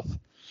of your health.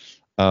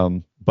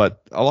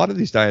 But a lot of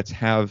these diets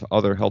have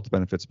other health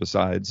benefits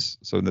besides.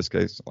 So in this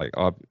case, like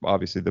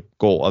obviously the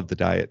goal of the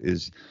diet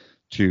is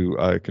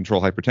to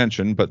control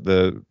hypertension, but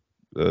the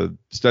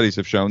studies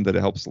have shown that it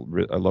helps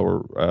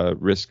lower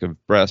risk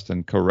of breast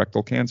and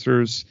colorectal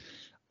cancers,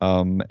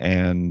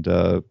 and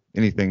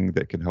anything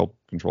that can help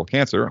control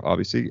cancer,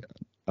 obviously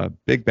a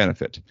big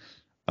benefit.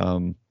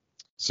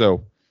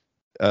 So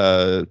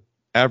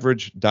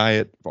average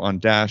diet on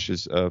DASH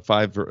is 5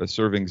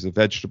 servings of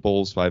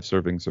vegetables, 5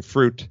 servings of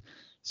fruit,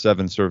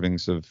 7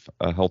 servings of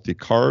healthy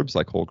carbs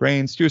like whole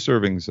grains, 2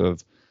 servings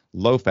of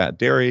low-fat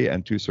dairy,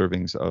 and 2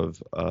 servings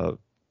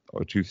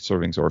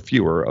or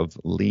fewer of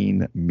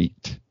lean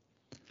meat.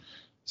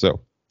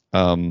 So,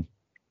 and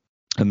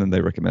then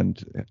they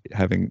recommend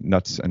having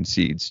nuts and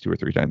seeds 2 or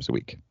 3 times a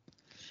week.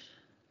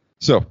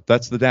 So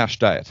that's the DASH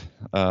diet.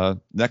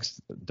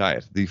 Next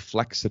diet, the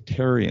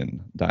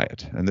flexitarian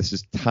diet, and this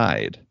is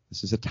tied.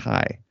 This is a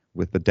tie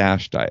with the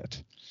DASH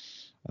diet,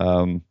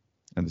 and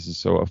this is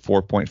so a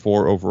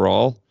 4.4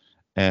 overall,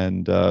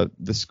 and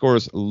this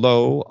scores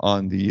low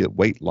on the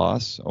weight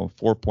loss,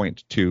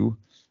 4.2,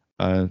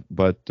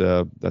 but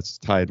that's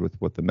tied with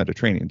what the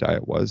Mediterranean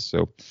diet was.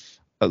 So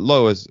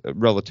low is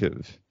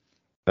relative.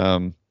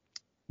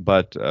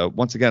 But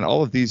once again,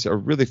 all of these are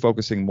really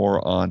focusing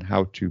more on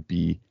how to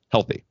be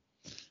healthy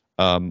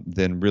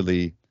than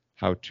really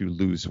how to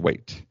lose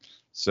weight.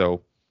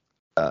 So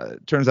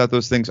it turns out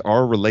those things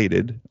are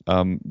related,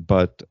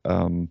 but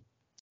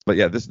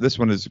yeah, this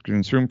one is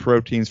consume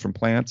proteins from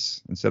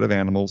plants instead of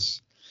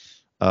animals.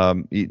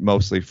 Eat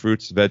mostly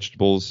fruits,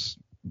 vegetables,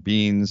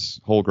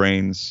 beans, whole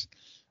grains,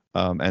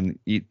 and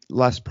eat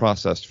less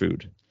processed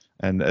food.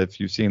 And if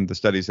you've seen the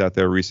studies out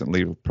there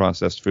recently,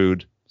 processed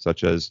food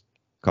such as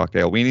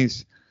cocktail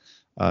weenies,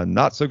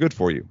 not so good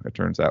for you, it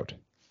turns out.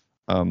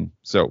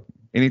 So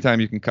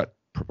anytime you can cut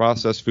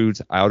processed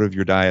foods out of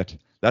your diet,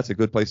 that's a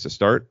good place to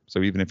start.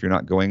 So even if you're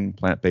not going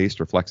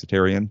plant-based or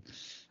flexitarian,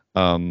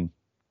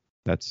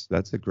 that's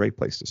a great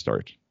place to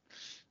start.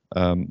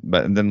 And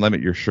then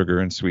limit your sugar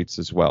and sweets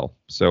as well.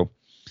 So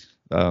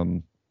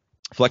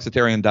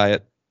flexitarian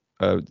diet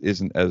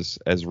isn't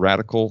as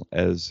radical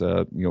as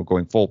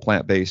going full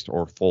plant-based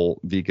or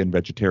full vegan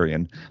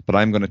vegetarian. But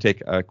I'm going to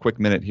take a quick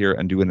minute here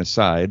and do an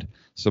aside.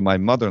 So my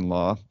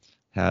mother-in-law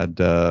had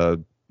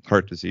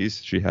heart disease.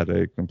 She had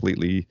a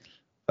completely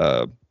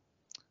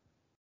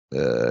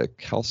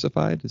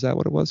calcified, is that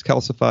what it was?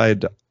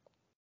 Calcified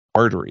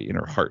artery in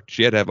her heart.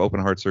 She had to have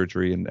open heart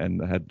surgery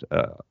and had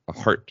a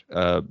heart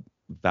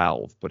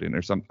valve put in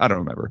or something. I don't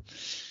remember.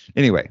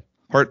 Anyway,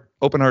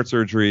 open heart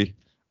surgery,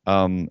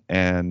 and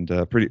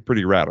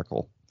pretty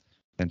radical.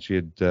 And she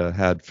had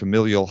had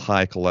familial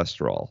high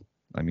cholesterol.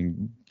 I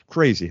mean,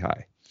 crazy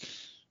high.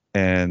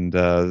 And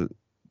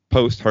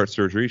post heart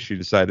surgery, she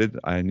decided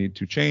I need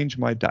to change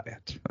my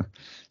diet.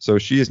 So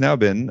she has now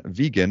been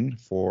vegan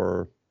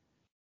for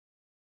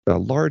a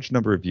large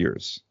number of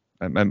years.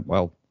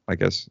 Well, I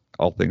guess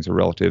all things are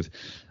relative.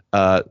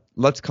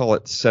 Let's call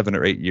it 7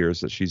 or 8 years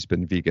that she's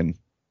been vegan.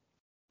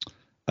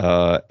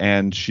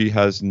 And she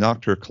has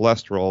knocked her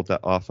cholesterol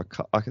off,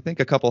 I think,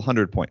 a couple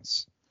 100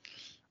 points,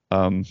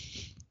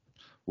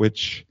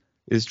 which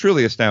is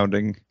truly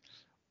astounding.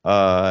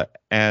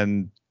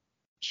 And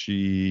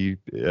she,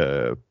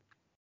 her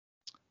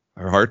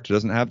heart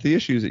doesn't have the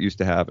issues it used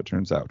to have, it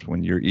turns out,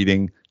 when you're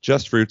eating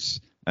just fruits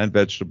and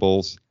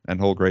vegetables and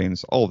whole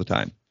grains all the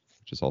time,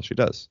 which is all she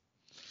does.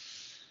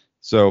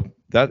 So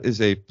that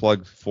is a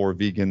plug for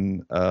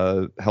vegan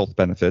health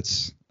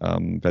benefits.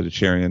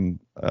 Vegetarian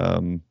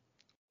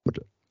would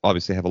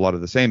obviously have a lot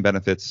of the same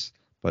benefits,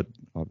 but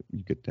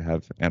you get to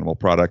have animal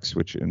products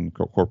which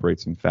incorporate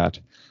some fat,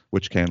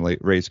 which can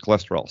raise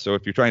cholesterol. So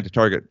if you're trying to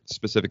target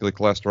specifically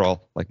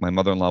cholesterol, like my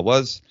mother-in-law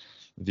was,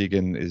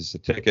 vegan is a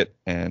ticket,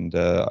 and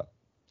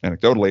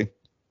anecdotally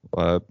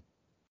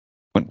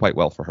went quite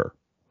well for her.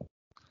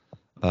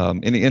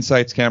 Any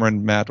insights,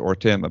 Cameron, Matt, or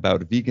Tim,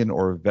 about vegan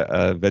or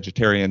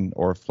vegetarian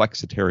or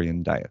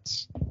flexitarian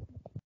diets?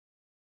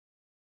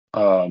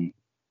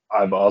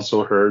 I've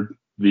also heard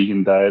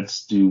vegan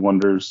diets do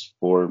wonders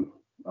for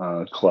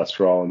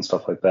cholesterol and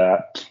stuff like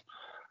that.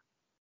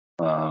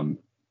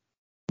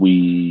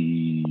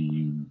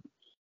 We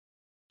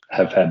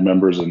have had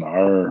members in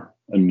our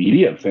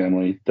immediate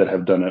family that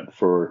have done it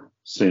for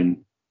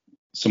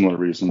similar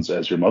reasons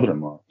as your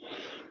mother-in-law.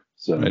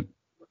 So, right.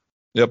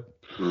 Yep.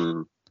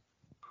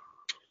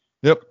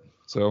 Yep.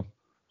 So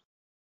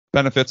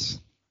benefits.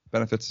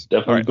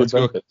 Definitely right, good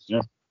benefits.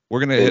 Yeah. We're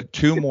going to hit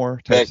 2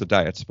 more types of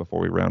diets before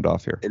we round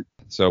off here.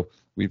 So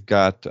we've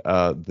got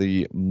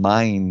the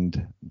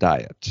MIND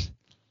diet.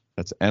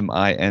 That's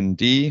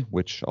MIND,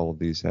 which all of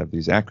these have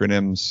these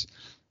acronyms,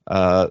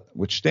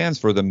 which stands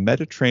for the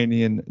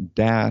Mediterranean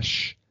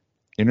Dash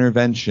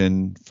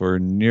Intervention for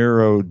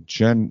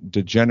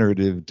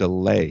Neurodegenerative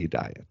Delay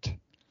Diet.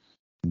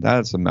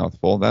 That's a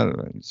mouthful.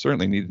 That you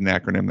certainly need an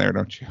acronym there,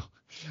 don't you?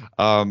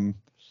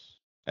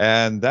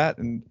 And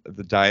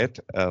the diet,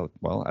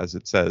 well, as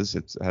it says,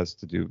 it has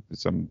to do with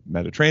some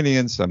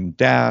Mediterranean, some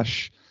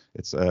DASH.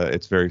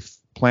 It's very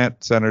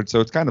plant-centered, so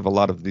it's kind of a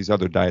lot of these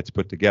other diets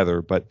put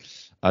together, but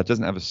it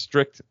doesn't have a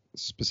strict,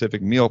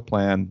 specific meal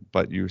plan,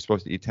 but you're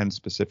supposed to eat 10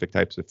 specific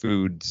types of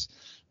foods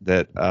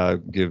that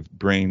give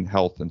brain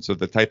health. And so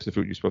the types of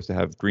food you're supposed to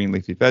have: green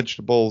leafy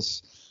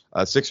vegetables,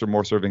 6 or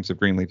more servings of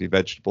green leafy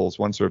vegetables,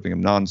 1 serving of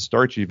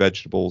non-starchy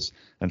vegetables,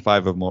 and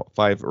 5 or more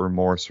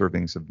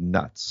servings of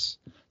nuts.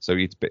 So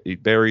eat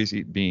berries,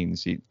 eat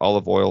beans, eat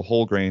olive oil,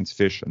 whole grains,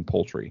 fish, and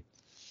poultry.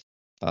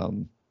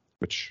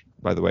 which,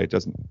 by the way,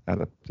 doesn't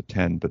add up to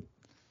 10, but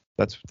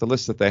that's the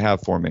list that they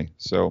have for me.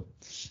 So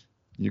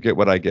you get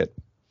what I get.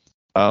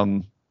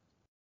 So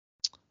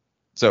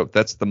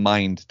that's the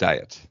MIND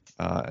diet.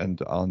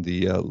 And on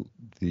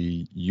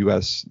the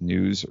U.S.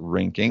 News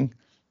ranking,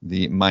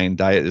 the MIND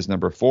diet is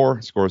number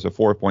 4, scores a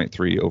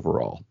 4.3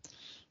 overall.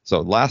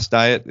 So last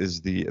diet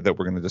is that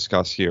we're going to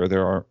discuss here.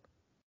 There are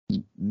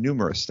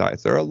numerous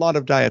diets. There are a lot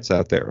of diets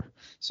out there.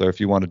 So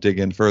if you want to dig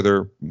in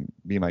further,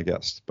 be my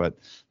guest. But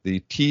the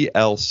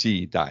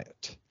TLC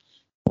diet,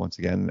 once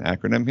again, an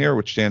acronym here,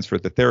 which stands for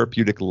the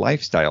Therapeutic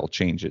Lifestyle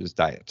Changes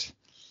Diet,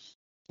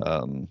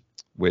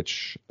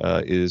 which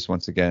is,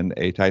 once again,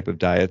 a type of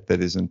diet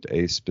that isn't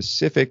a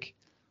specific,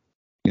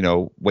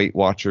 Weight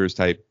Watchers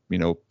type,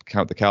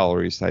 count the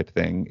calories type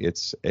thing.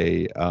 It's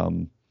a,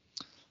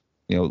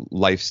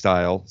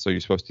 lifestyle. So you're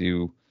supposed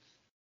to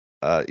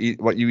eat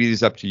what you eat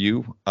is up to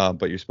you,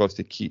 but you're supposed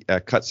to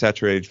cut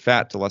saturated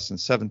fat to less than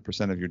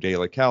 7% of your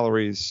daily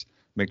calories.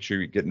 Make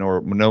sure you get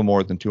no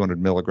more than 200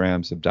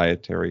 milligrams of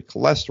dietary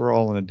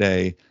cholesterol in a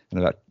day,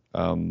 and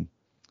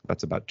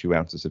that's about 2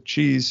 ounces of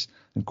cheese.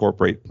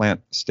 Incorporate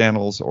plant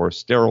stanols or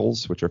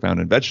sterols, which are found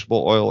in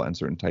vegetable oil and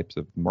certain types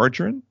of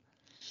margarine.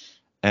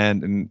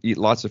 And eat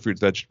lots of fruits,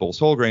 vegetables,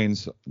 whole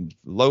grains,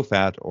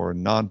 low-fat or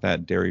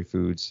non-fat dairy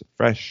foods,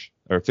 fresh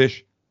or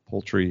fish,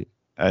 poultry,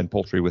 and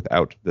poultry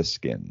without the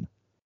skin.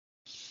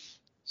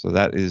 So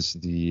that is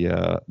the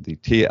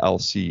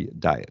TLC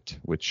diet,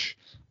 which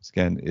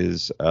again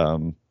is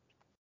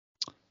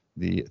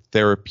the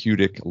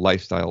Therapeutic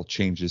Lifestyle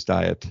Changes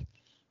Diet,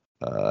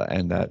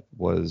 and that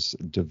was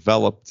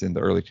developed in the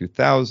early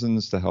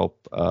 2000s to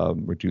help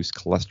reduce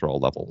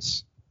cholesterol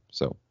levels.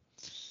 So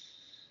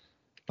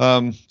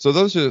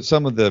those are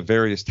some of the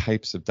various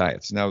types of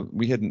diets. Now,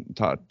 we hadn't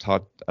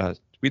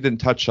we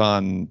didn't touch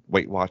on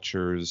Weight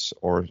Watchers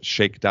or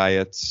shake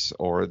diets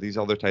or these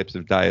other types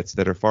of diets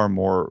that are far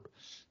more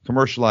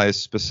commercialized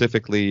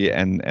specifically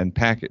and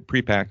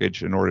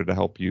prepackaged in order to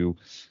help you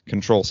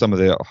control some of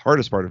the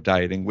hardest part of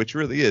dieting, which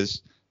really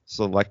is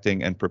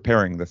selecting and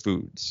preparing the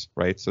foods,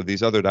 right? So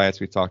these other diets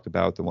we talked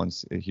about, the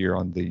ones here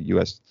on the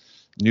U.S.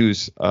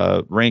 News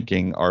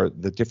ranking, are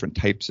the different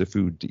types of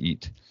food to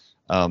eat.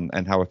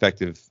 And how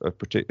effective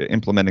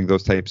implementing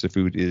those types of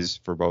food is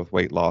for both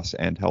weight loss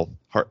and health,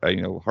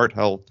 heart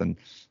health, and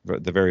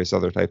the various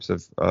other types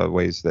of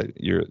ways that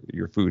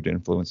your food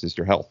influences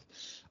your health.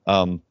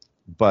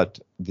 But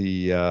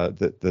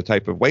the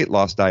type of weight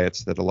loss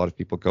diets that a lot of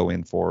people go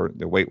in for,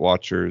 the Weight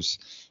Watchers,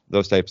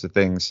 those types of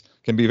things,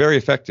 can be very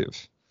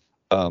effective.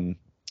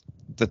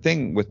 The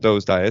thing with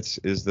those diets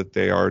is that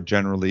they are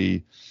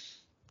generally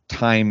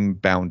time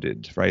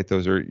bounded, right?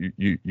 Those are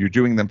you're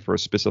doing them for a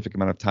specific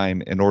amount of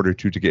time in order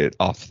to get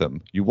off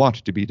them. You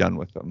want to be done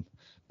with them.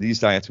 These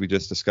diets we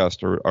just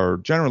discussed are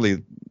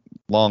generally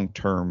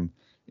long-term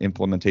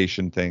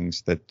implementation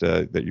things that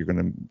you're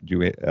going to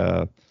do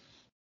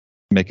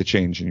make a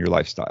change in your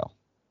lifestyle.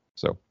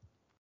 So,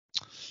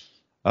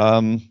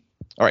 all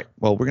right.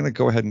 Well, we're going to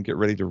go ahead and get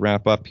ready to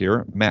wrap up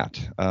here, Matt.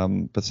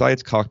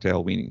 Besides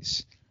cocktail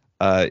weenies,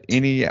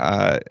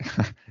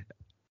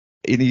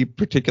 any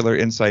particular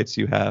insights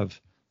you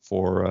have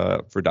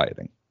for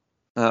dieting?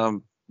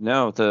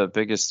 No, the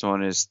biggest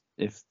one is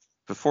if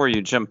before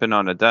you jump in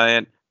on a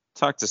diet,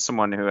 talk to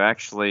someone who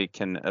actually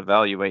can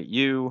evaluate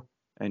you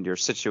and your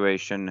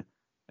situation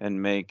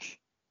and make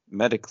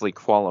medically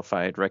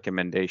qualified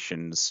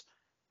recommendations,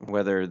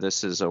 whether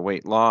this is a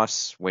weight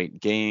loss, weight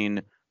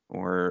gain,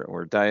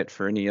 or diet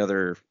for any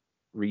other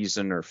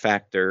reason or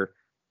factor.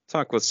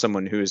 Talk with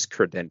someone who is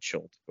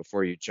credentialed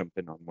before you jump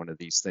in on one of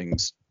these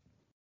things.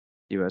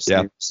 U.S.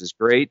 News is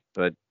great,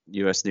 but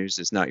U.S. News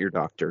is not your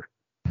doctor.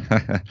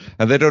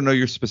 And they don't know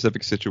your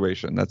specific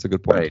situation. That's a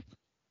good point. Right.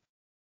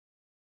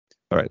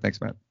 All right. Thanks,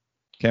 Matt.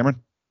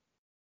 Cameron?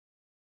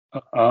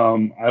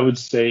 I would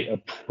say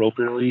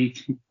appropriately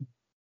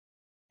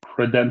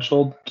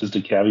credentialed, just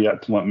a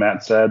caveat to what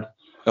Matt said.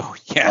 Oh,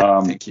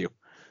 yeah. Thank you.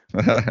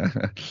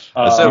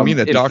 So you mean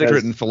a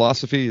doctorate in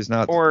philosophy is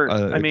not? Or,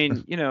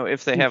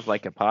 if they have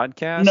like a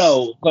podcast?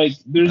 No, like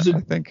there's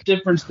a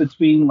difference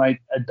between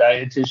like a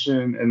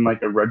dietitian and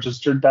like a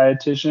registered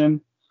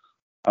dietitian.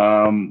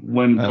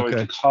 When going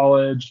to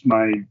college,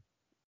 my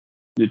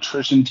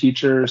nutrition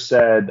teacher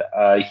said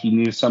he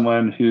knew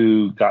someone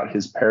who got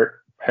his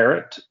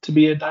parrot to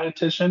be a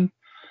dietitian,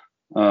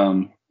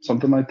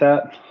 something like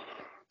that.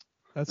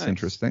 That's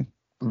interesting.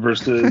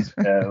 Versus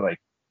like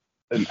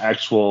an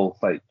actual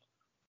like.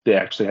 They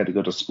actually had to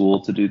go to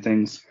school to do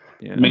things.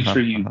 Yeah. Make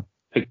sure you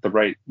pick the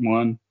right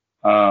one.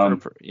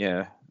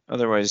 Yeah.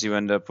 Otherwise, you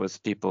end up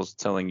with people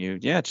telling you,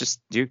 yeah,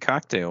 just do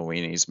cocktail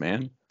weenies,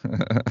 man.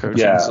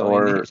 Yeah.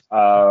 Or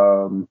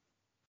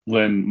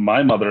when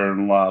my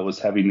mother-in-law was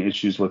having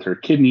issues with her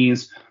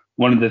kidneys,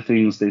 one of the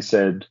things they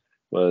said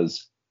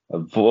was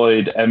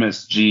avoid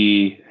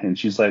MSG. And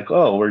she's like,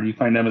 oh, where do you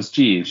find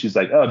MSG? And she's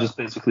like, oh, just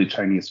basically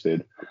Chinese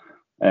food.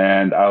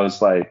 And I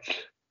was like,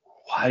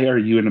 why are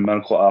you in a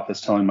medical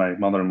office telling my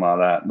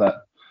mother-in-law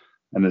that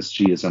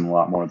MSG is in a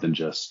lot more than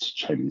just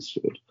Chinese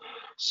food?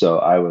 So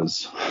I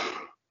was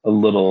a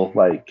little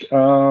like,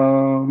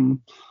 why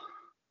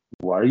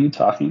are you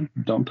talking?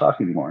 Don't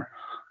talk anymore.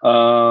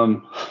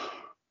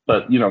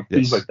 But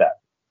things like that.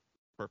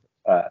 Perfect.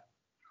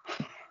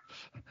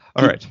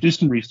 All right. Do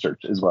some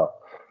research as well.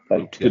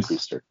 Like good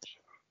research.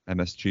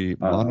 MSG,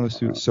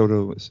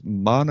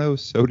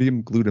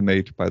 monosodium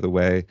glutamate, by the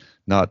way,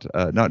 not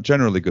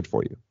generally good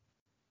for you.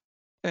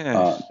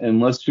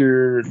 Unless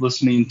you're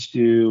listening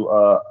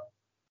to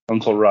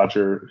Uncle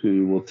Roger,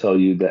 who will tell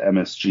you that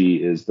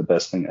MSG is the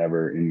best thing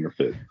ever in your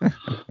food.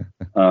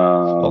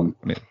 Well,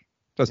 I mean, it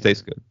does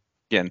taste good.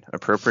 Again,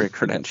 appropriate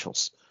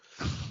credentials.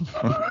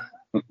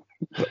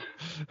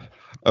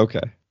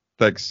 Okay,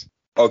 thanks.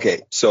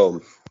 Okay,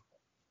 so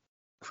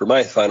for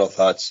my final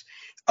thoughts,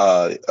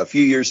 a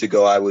few years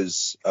ago, I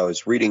was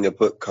reading a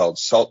book called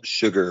Salt,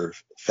 Sugar,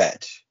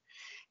 Fat,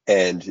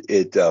 and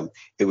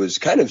it was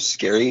kind of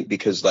scary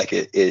because like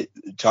it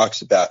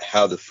talks about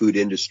how the food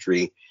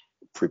industry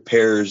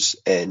prepares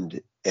and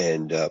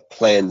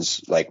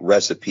plans like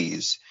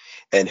recipes,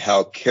 and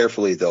how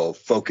carefully they'll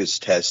focus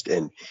test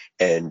and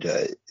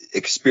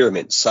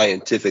experiment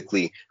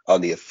scientifically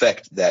on the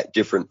effect that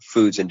different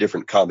foods and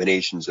different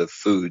combinations of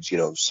foods,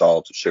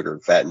 salt, sugar,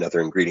 fat, and other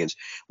ingredients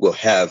will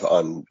have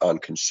on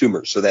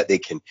consumers, so that they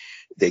can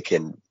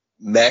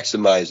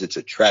maximize its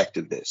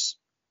attractiveness.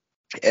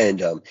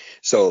 And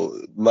so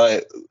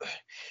my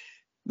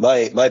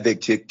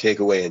big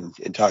takeaway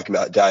in talking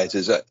about diets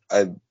is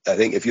I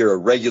think if you're a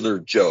regular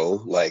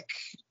Joe like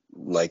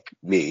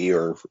me,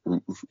 or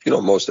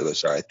most of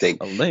us are, I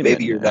think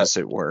maybe you're not, as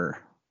it were.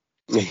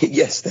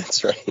 Yes,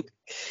 that's right.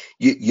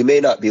 You may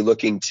not be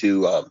looking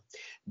to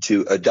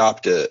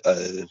adopt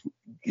a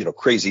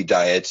crazy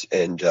diet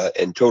and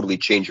totally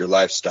change your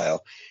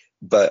lifestyle,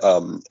 but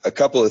a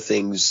couple of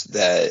things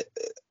that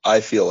I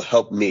feel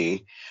helped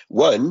me.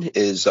 One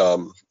is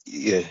my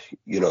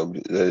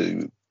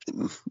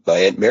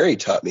Aunt Mary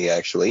taught me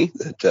actually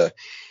that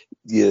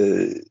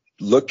you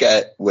look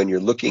at, when you're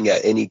looking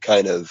at any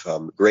kind of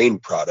grain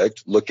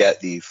product, look at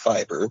the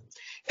fiber,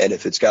 and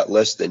if it's got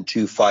less than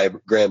 2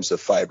 grams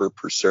of fiber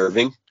per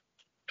serving,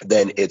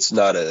 then it's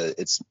not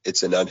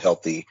it's an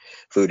unhealthy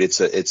food. It's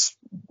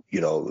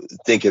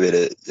think of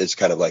it as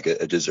kind of like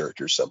a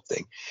dessert or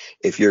something.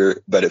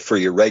 But for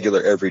your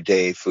regular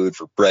everyday food,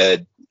 for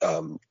bread,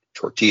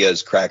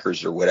 tortillas,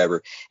 crackers, or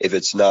whatever, if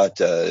it's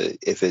not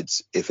if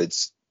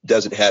it's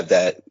doesn't have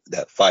that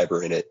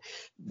fiber in it,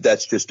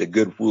 that's just a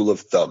good rule of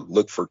thumb.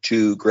 Look for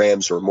 2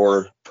 grams or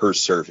more per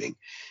serving.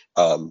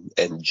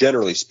 And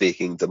generally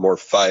speaking, the more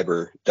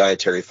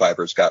dietary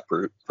fiber it's got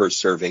per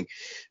serving,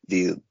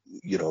 the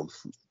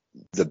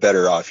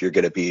better off you're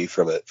going to be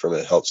from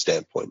a health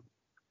standpoint.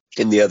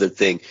 And the other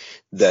thing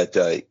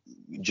that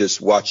just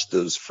watch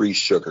those free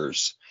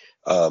sugars.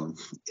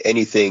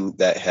 Anything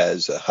that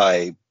has a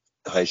high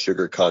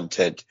sugar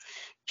content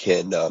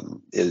can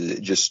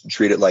just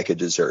treat it like a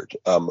dessert.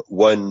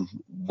 One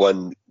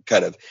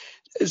kind of,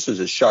 this was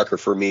a shocker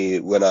for me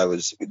when I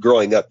was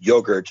growing up,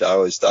 yogurt. I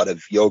always thought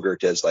of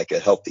yogurt as like a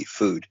healthy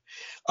food.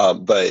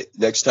 But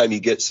next time you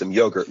get some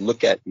yogurt,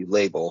 look at the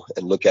label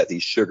and look at the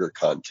sugar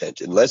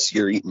content. Unless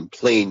you're eating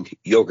plain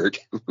yogurt,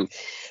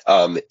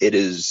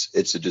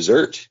 it's a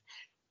dessert.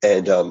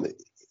 And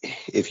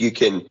if you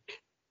can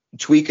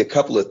tweak a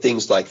couple of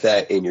things like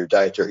that in your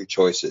dietary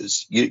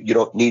choices, you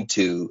don't need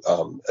to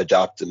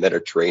adopt the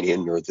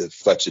Mediterranean or the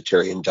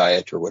flexitarian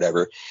diet or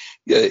whatever.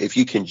 If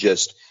you can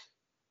just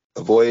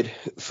avoid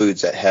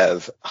foods that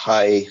have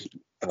high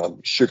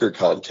sugar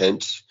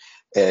content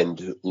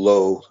and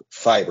low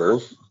fiber,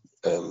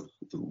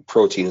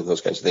 protein, and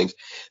those kinds of things,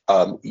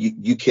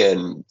 you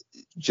can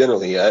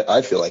generally,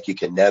 I feel like you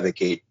can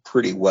navigate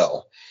pretty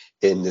well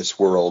in this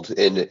world,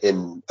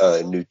 in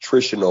a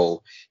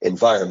nutritional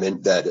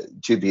environment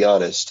that, to be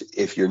honest,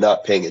 if you're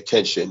not paying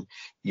attention,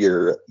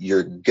 you're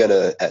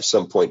gonna at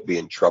some point be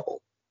in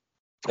trouble.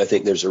 I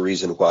think there's a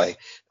reason why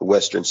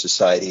Western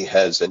society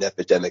has an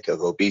epidemic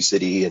of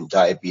obesity and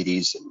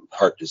diabetes and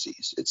heart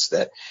disease. It's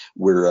that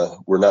we're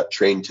not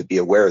trained to be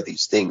aware of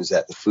these things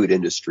that the food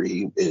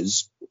industry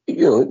is,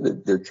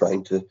 they're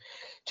trying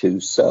to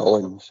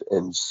sell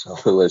and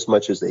sell as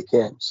much as they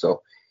can.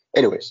 So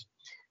anyways,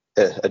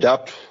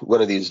 adopt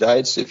one of these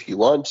diets if you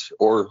want,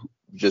 or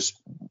just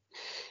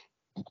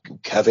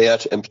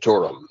caveat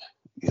emptorum,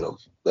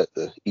 let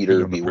the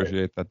eater beware.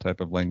 Appreciate that type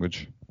of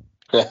language.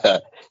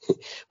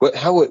 What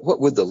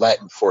would the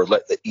Latin for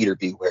let the eater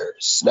beware?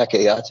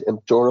 Snaceat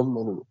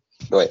emptorum?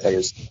 No, I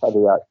guess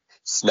caveat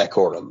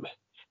snackorum.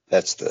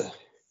 That's the.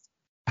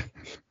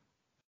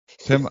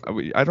 Tim,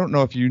 I don't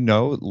know if you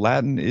know,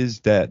 Latin is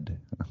dead.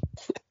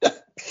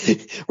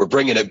 We're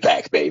bringing it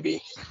back,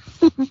 baby.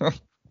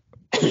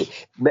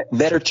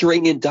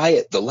 Mediterranean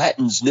diet, the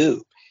Latins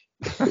knew.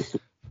 The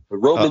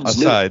Romans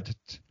aside,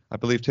 knew. I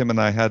believe Tim and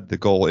I had the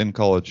goal in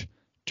college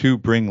to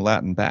bring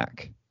Latin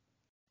back.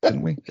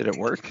 Didn't we? Did it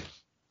work?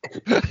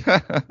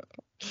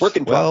 Work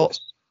in progress. Well,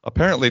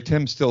 apparently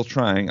Tim's still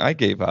trying. I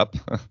gave up.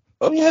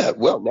 Oh yeah.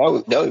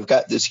 Well, now we've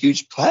got this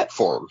huge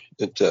platform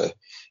that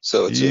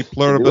so it's E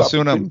pluribus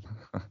unum.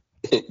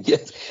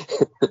 Yes,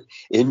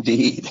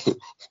 indeed.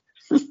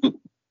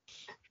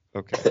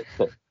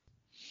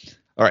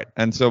 All right.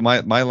 And so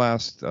my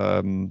last,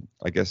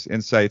 I guess,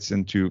 insights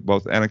into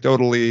both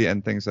anecdotally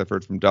and things I've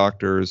heard from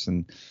doctors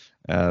and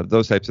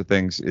those types of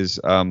things is,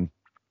 I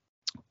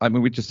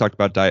mean, we just talked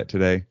about diet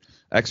today.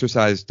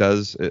 Exercise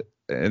does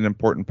an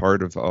important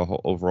part of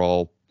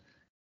overall,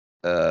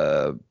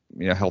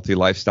 healthy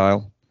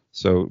lifestyle.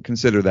 So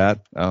consider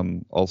that.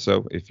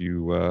 Also, if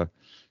you're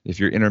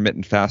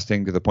intermittent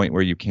fasting to the point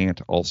where you can't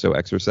also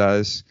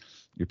exercise,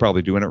 you're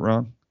probably doing it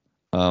wrong.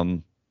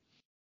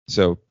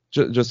 So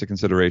just a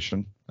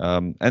consideration.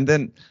 And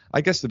then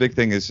I guess the big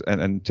thing is,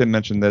 and Tim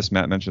mentioned this,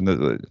 Matt mentioned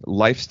the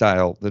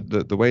lifestyle,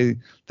 the way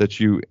that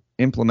you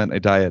implement a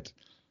diet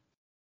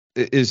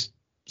is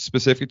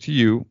specific to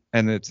you,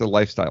 and it's a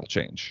lifestyle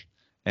change.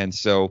 And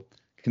so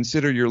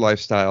consider your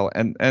lifestyle,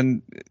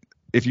 and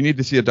if you need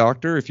to see a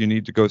doctor, if you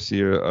need to go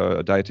see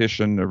a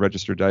dietitian, a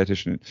registered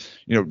dietitian,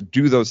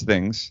 do those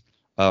things.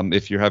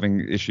 If you're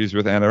having issues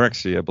with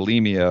anorexia,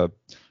 bulimia,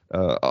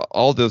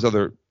 all those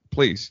other,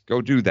 please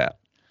go do that.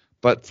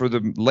 But for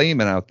the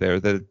layman out there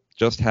that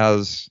just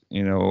has,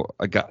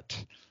 a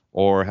gut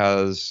or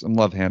has some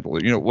love handle,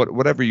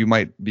 whatever you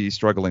might be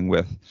struggling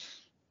with,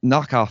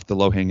 knock off the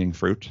low-hanging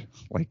fruit.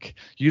 Like,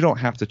 you don't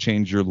have to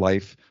change your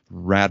life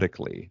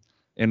radically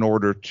in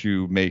order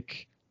to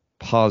make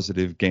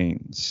positive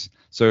gains.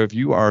 So if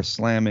you are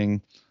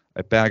slamming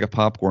a bag of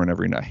popcorn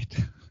every night,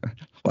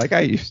 like I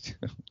used to.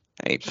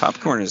 Hey,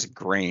 popcorn is a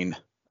grain.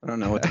 I don't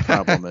know what the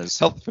problem is.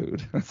 Health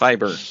food.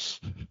 Fiber.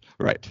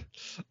 Right.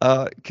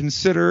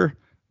 Consider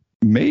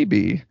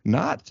maybe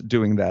not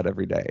doing that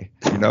every day.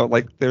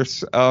 Like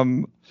there's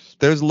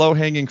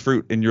low-hanging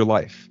fruit in your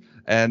life.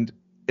 And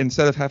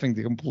instead of having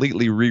to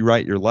completely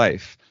rewrite your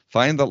life,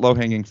 find that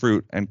low-hanging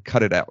fruit and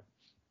cut it out.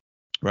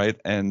 Right.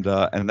 And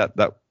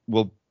that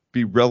will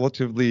be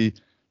relatively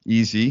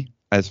easy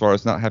as far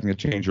as not having to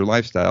change your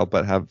lifestyle,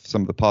 but have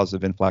some of the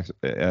positive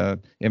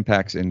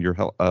impacts in your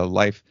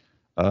life,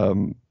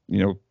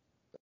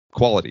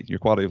 quality, your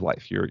quality of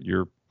life,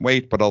 your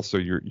weight, but also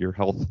your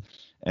health.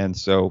 And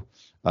so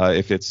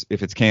if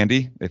it's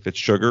candy, if it's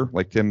sugar,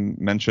 like Tim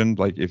mentioned,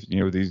 like if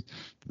the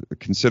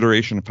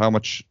consideration of how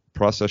much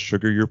processed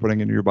sugar you're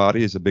putting into your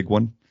body is a big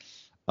one.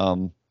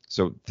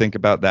 So think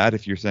about that.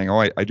 If you're saying,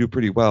 oh, I do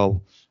pretty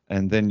well,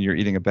 and then you're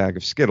eating a bag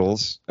of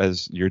Skittles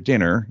as your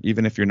dinner,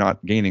 even if you're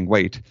not gaining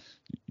weight,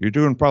 you're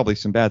doing probably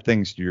some bad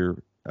things to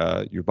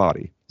your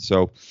body.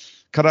 So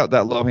cut out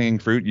that low-hanging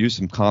fruit, use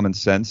some common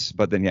sense.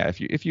 But then, yeah,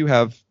 if you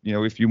have,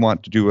 if you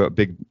want to do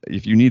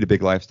if you need a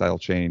big lifestyle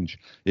change,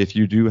 if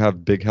you do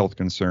have big health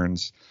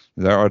concerns,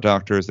 there are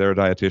doctors, there are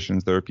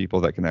dietitians, there are people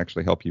that can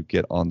actually help you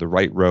get on the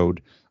right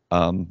road,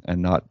 and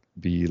not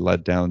be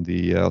led down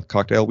the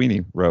cocktail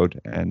weenie road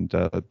and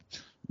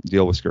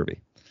deal with scurvy.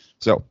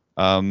 So,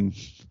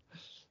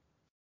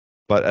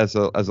 but as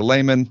a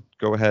layman,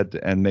 go ahead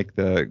and make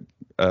the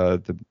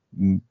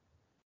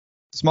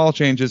small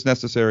changes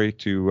necessary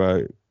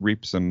to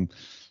reap some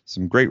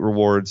great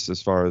rewards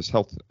as far as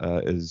health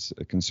is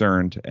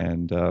concerned,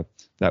 and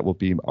that will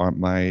be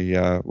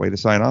my way to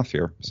sign off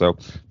here. So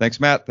thanks,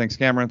 Matt. Thanks,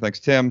 Cameron. Thanks,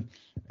 Tim.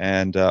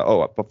 And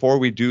before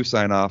we do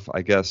sign off,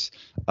 I guess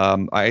I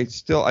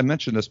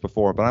mentioned this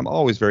before, but I'm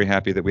always very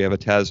happy that we have a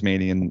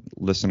Tasmanian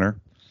listener.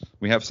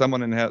 We have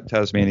someone in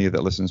Tasmania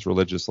that listens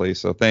religiously,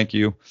 so thank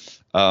you.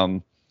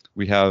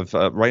 We have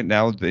right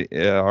now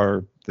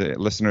the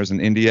listeners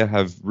in India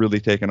have really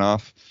taken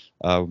off.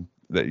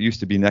 That used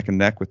to be neck and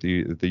neck with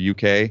the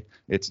UK.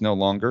 It's no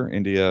longer.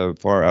 India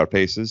far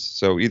outpaces.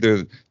 So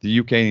either the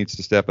UK needs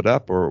to step it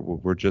up, or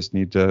we just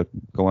need to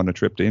go on a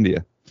trip to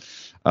India.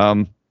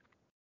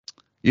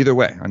 Either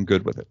way, I'm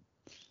good with it.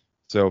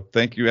 So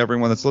thank you,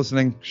 everyone that's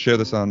listening. Share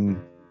this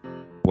on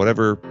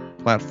whatever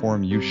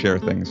platform you share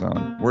things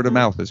on. Word of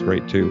mouth is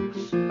great too.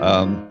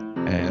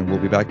 And we'll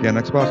be back again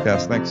next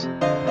podcast. Thanks.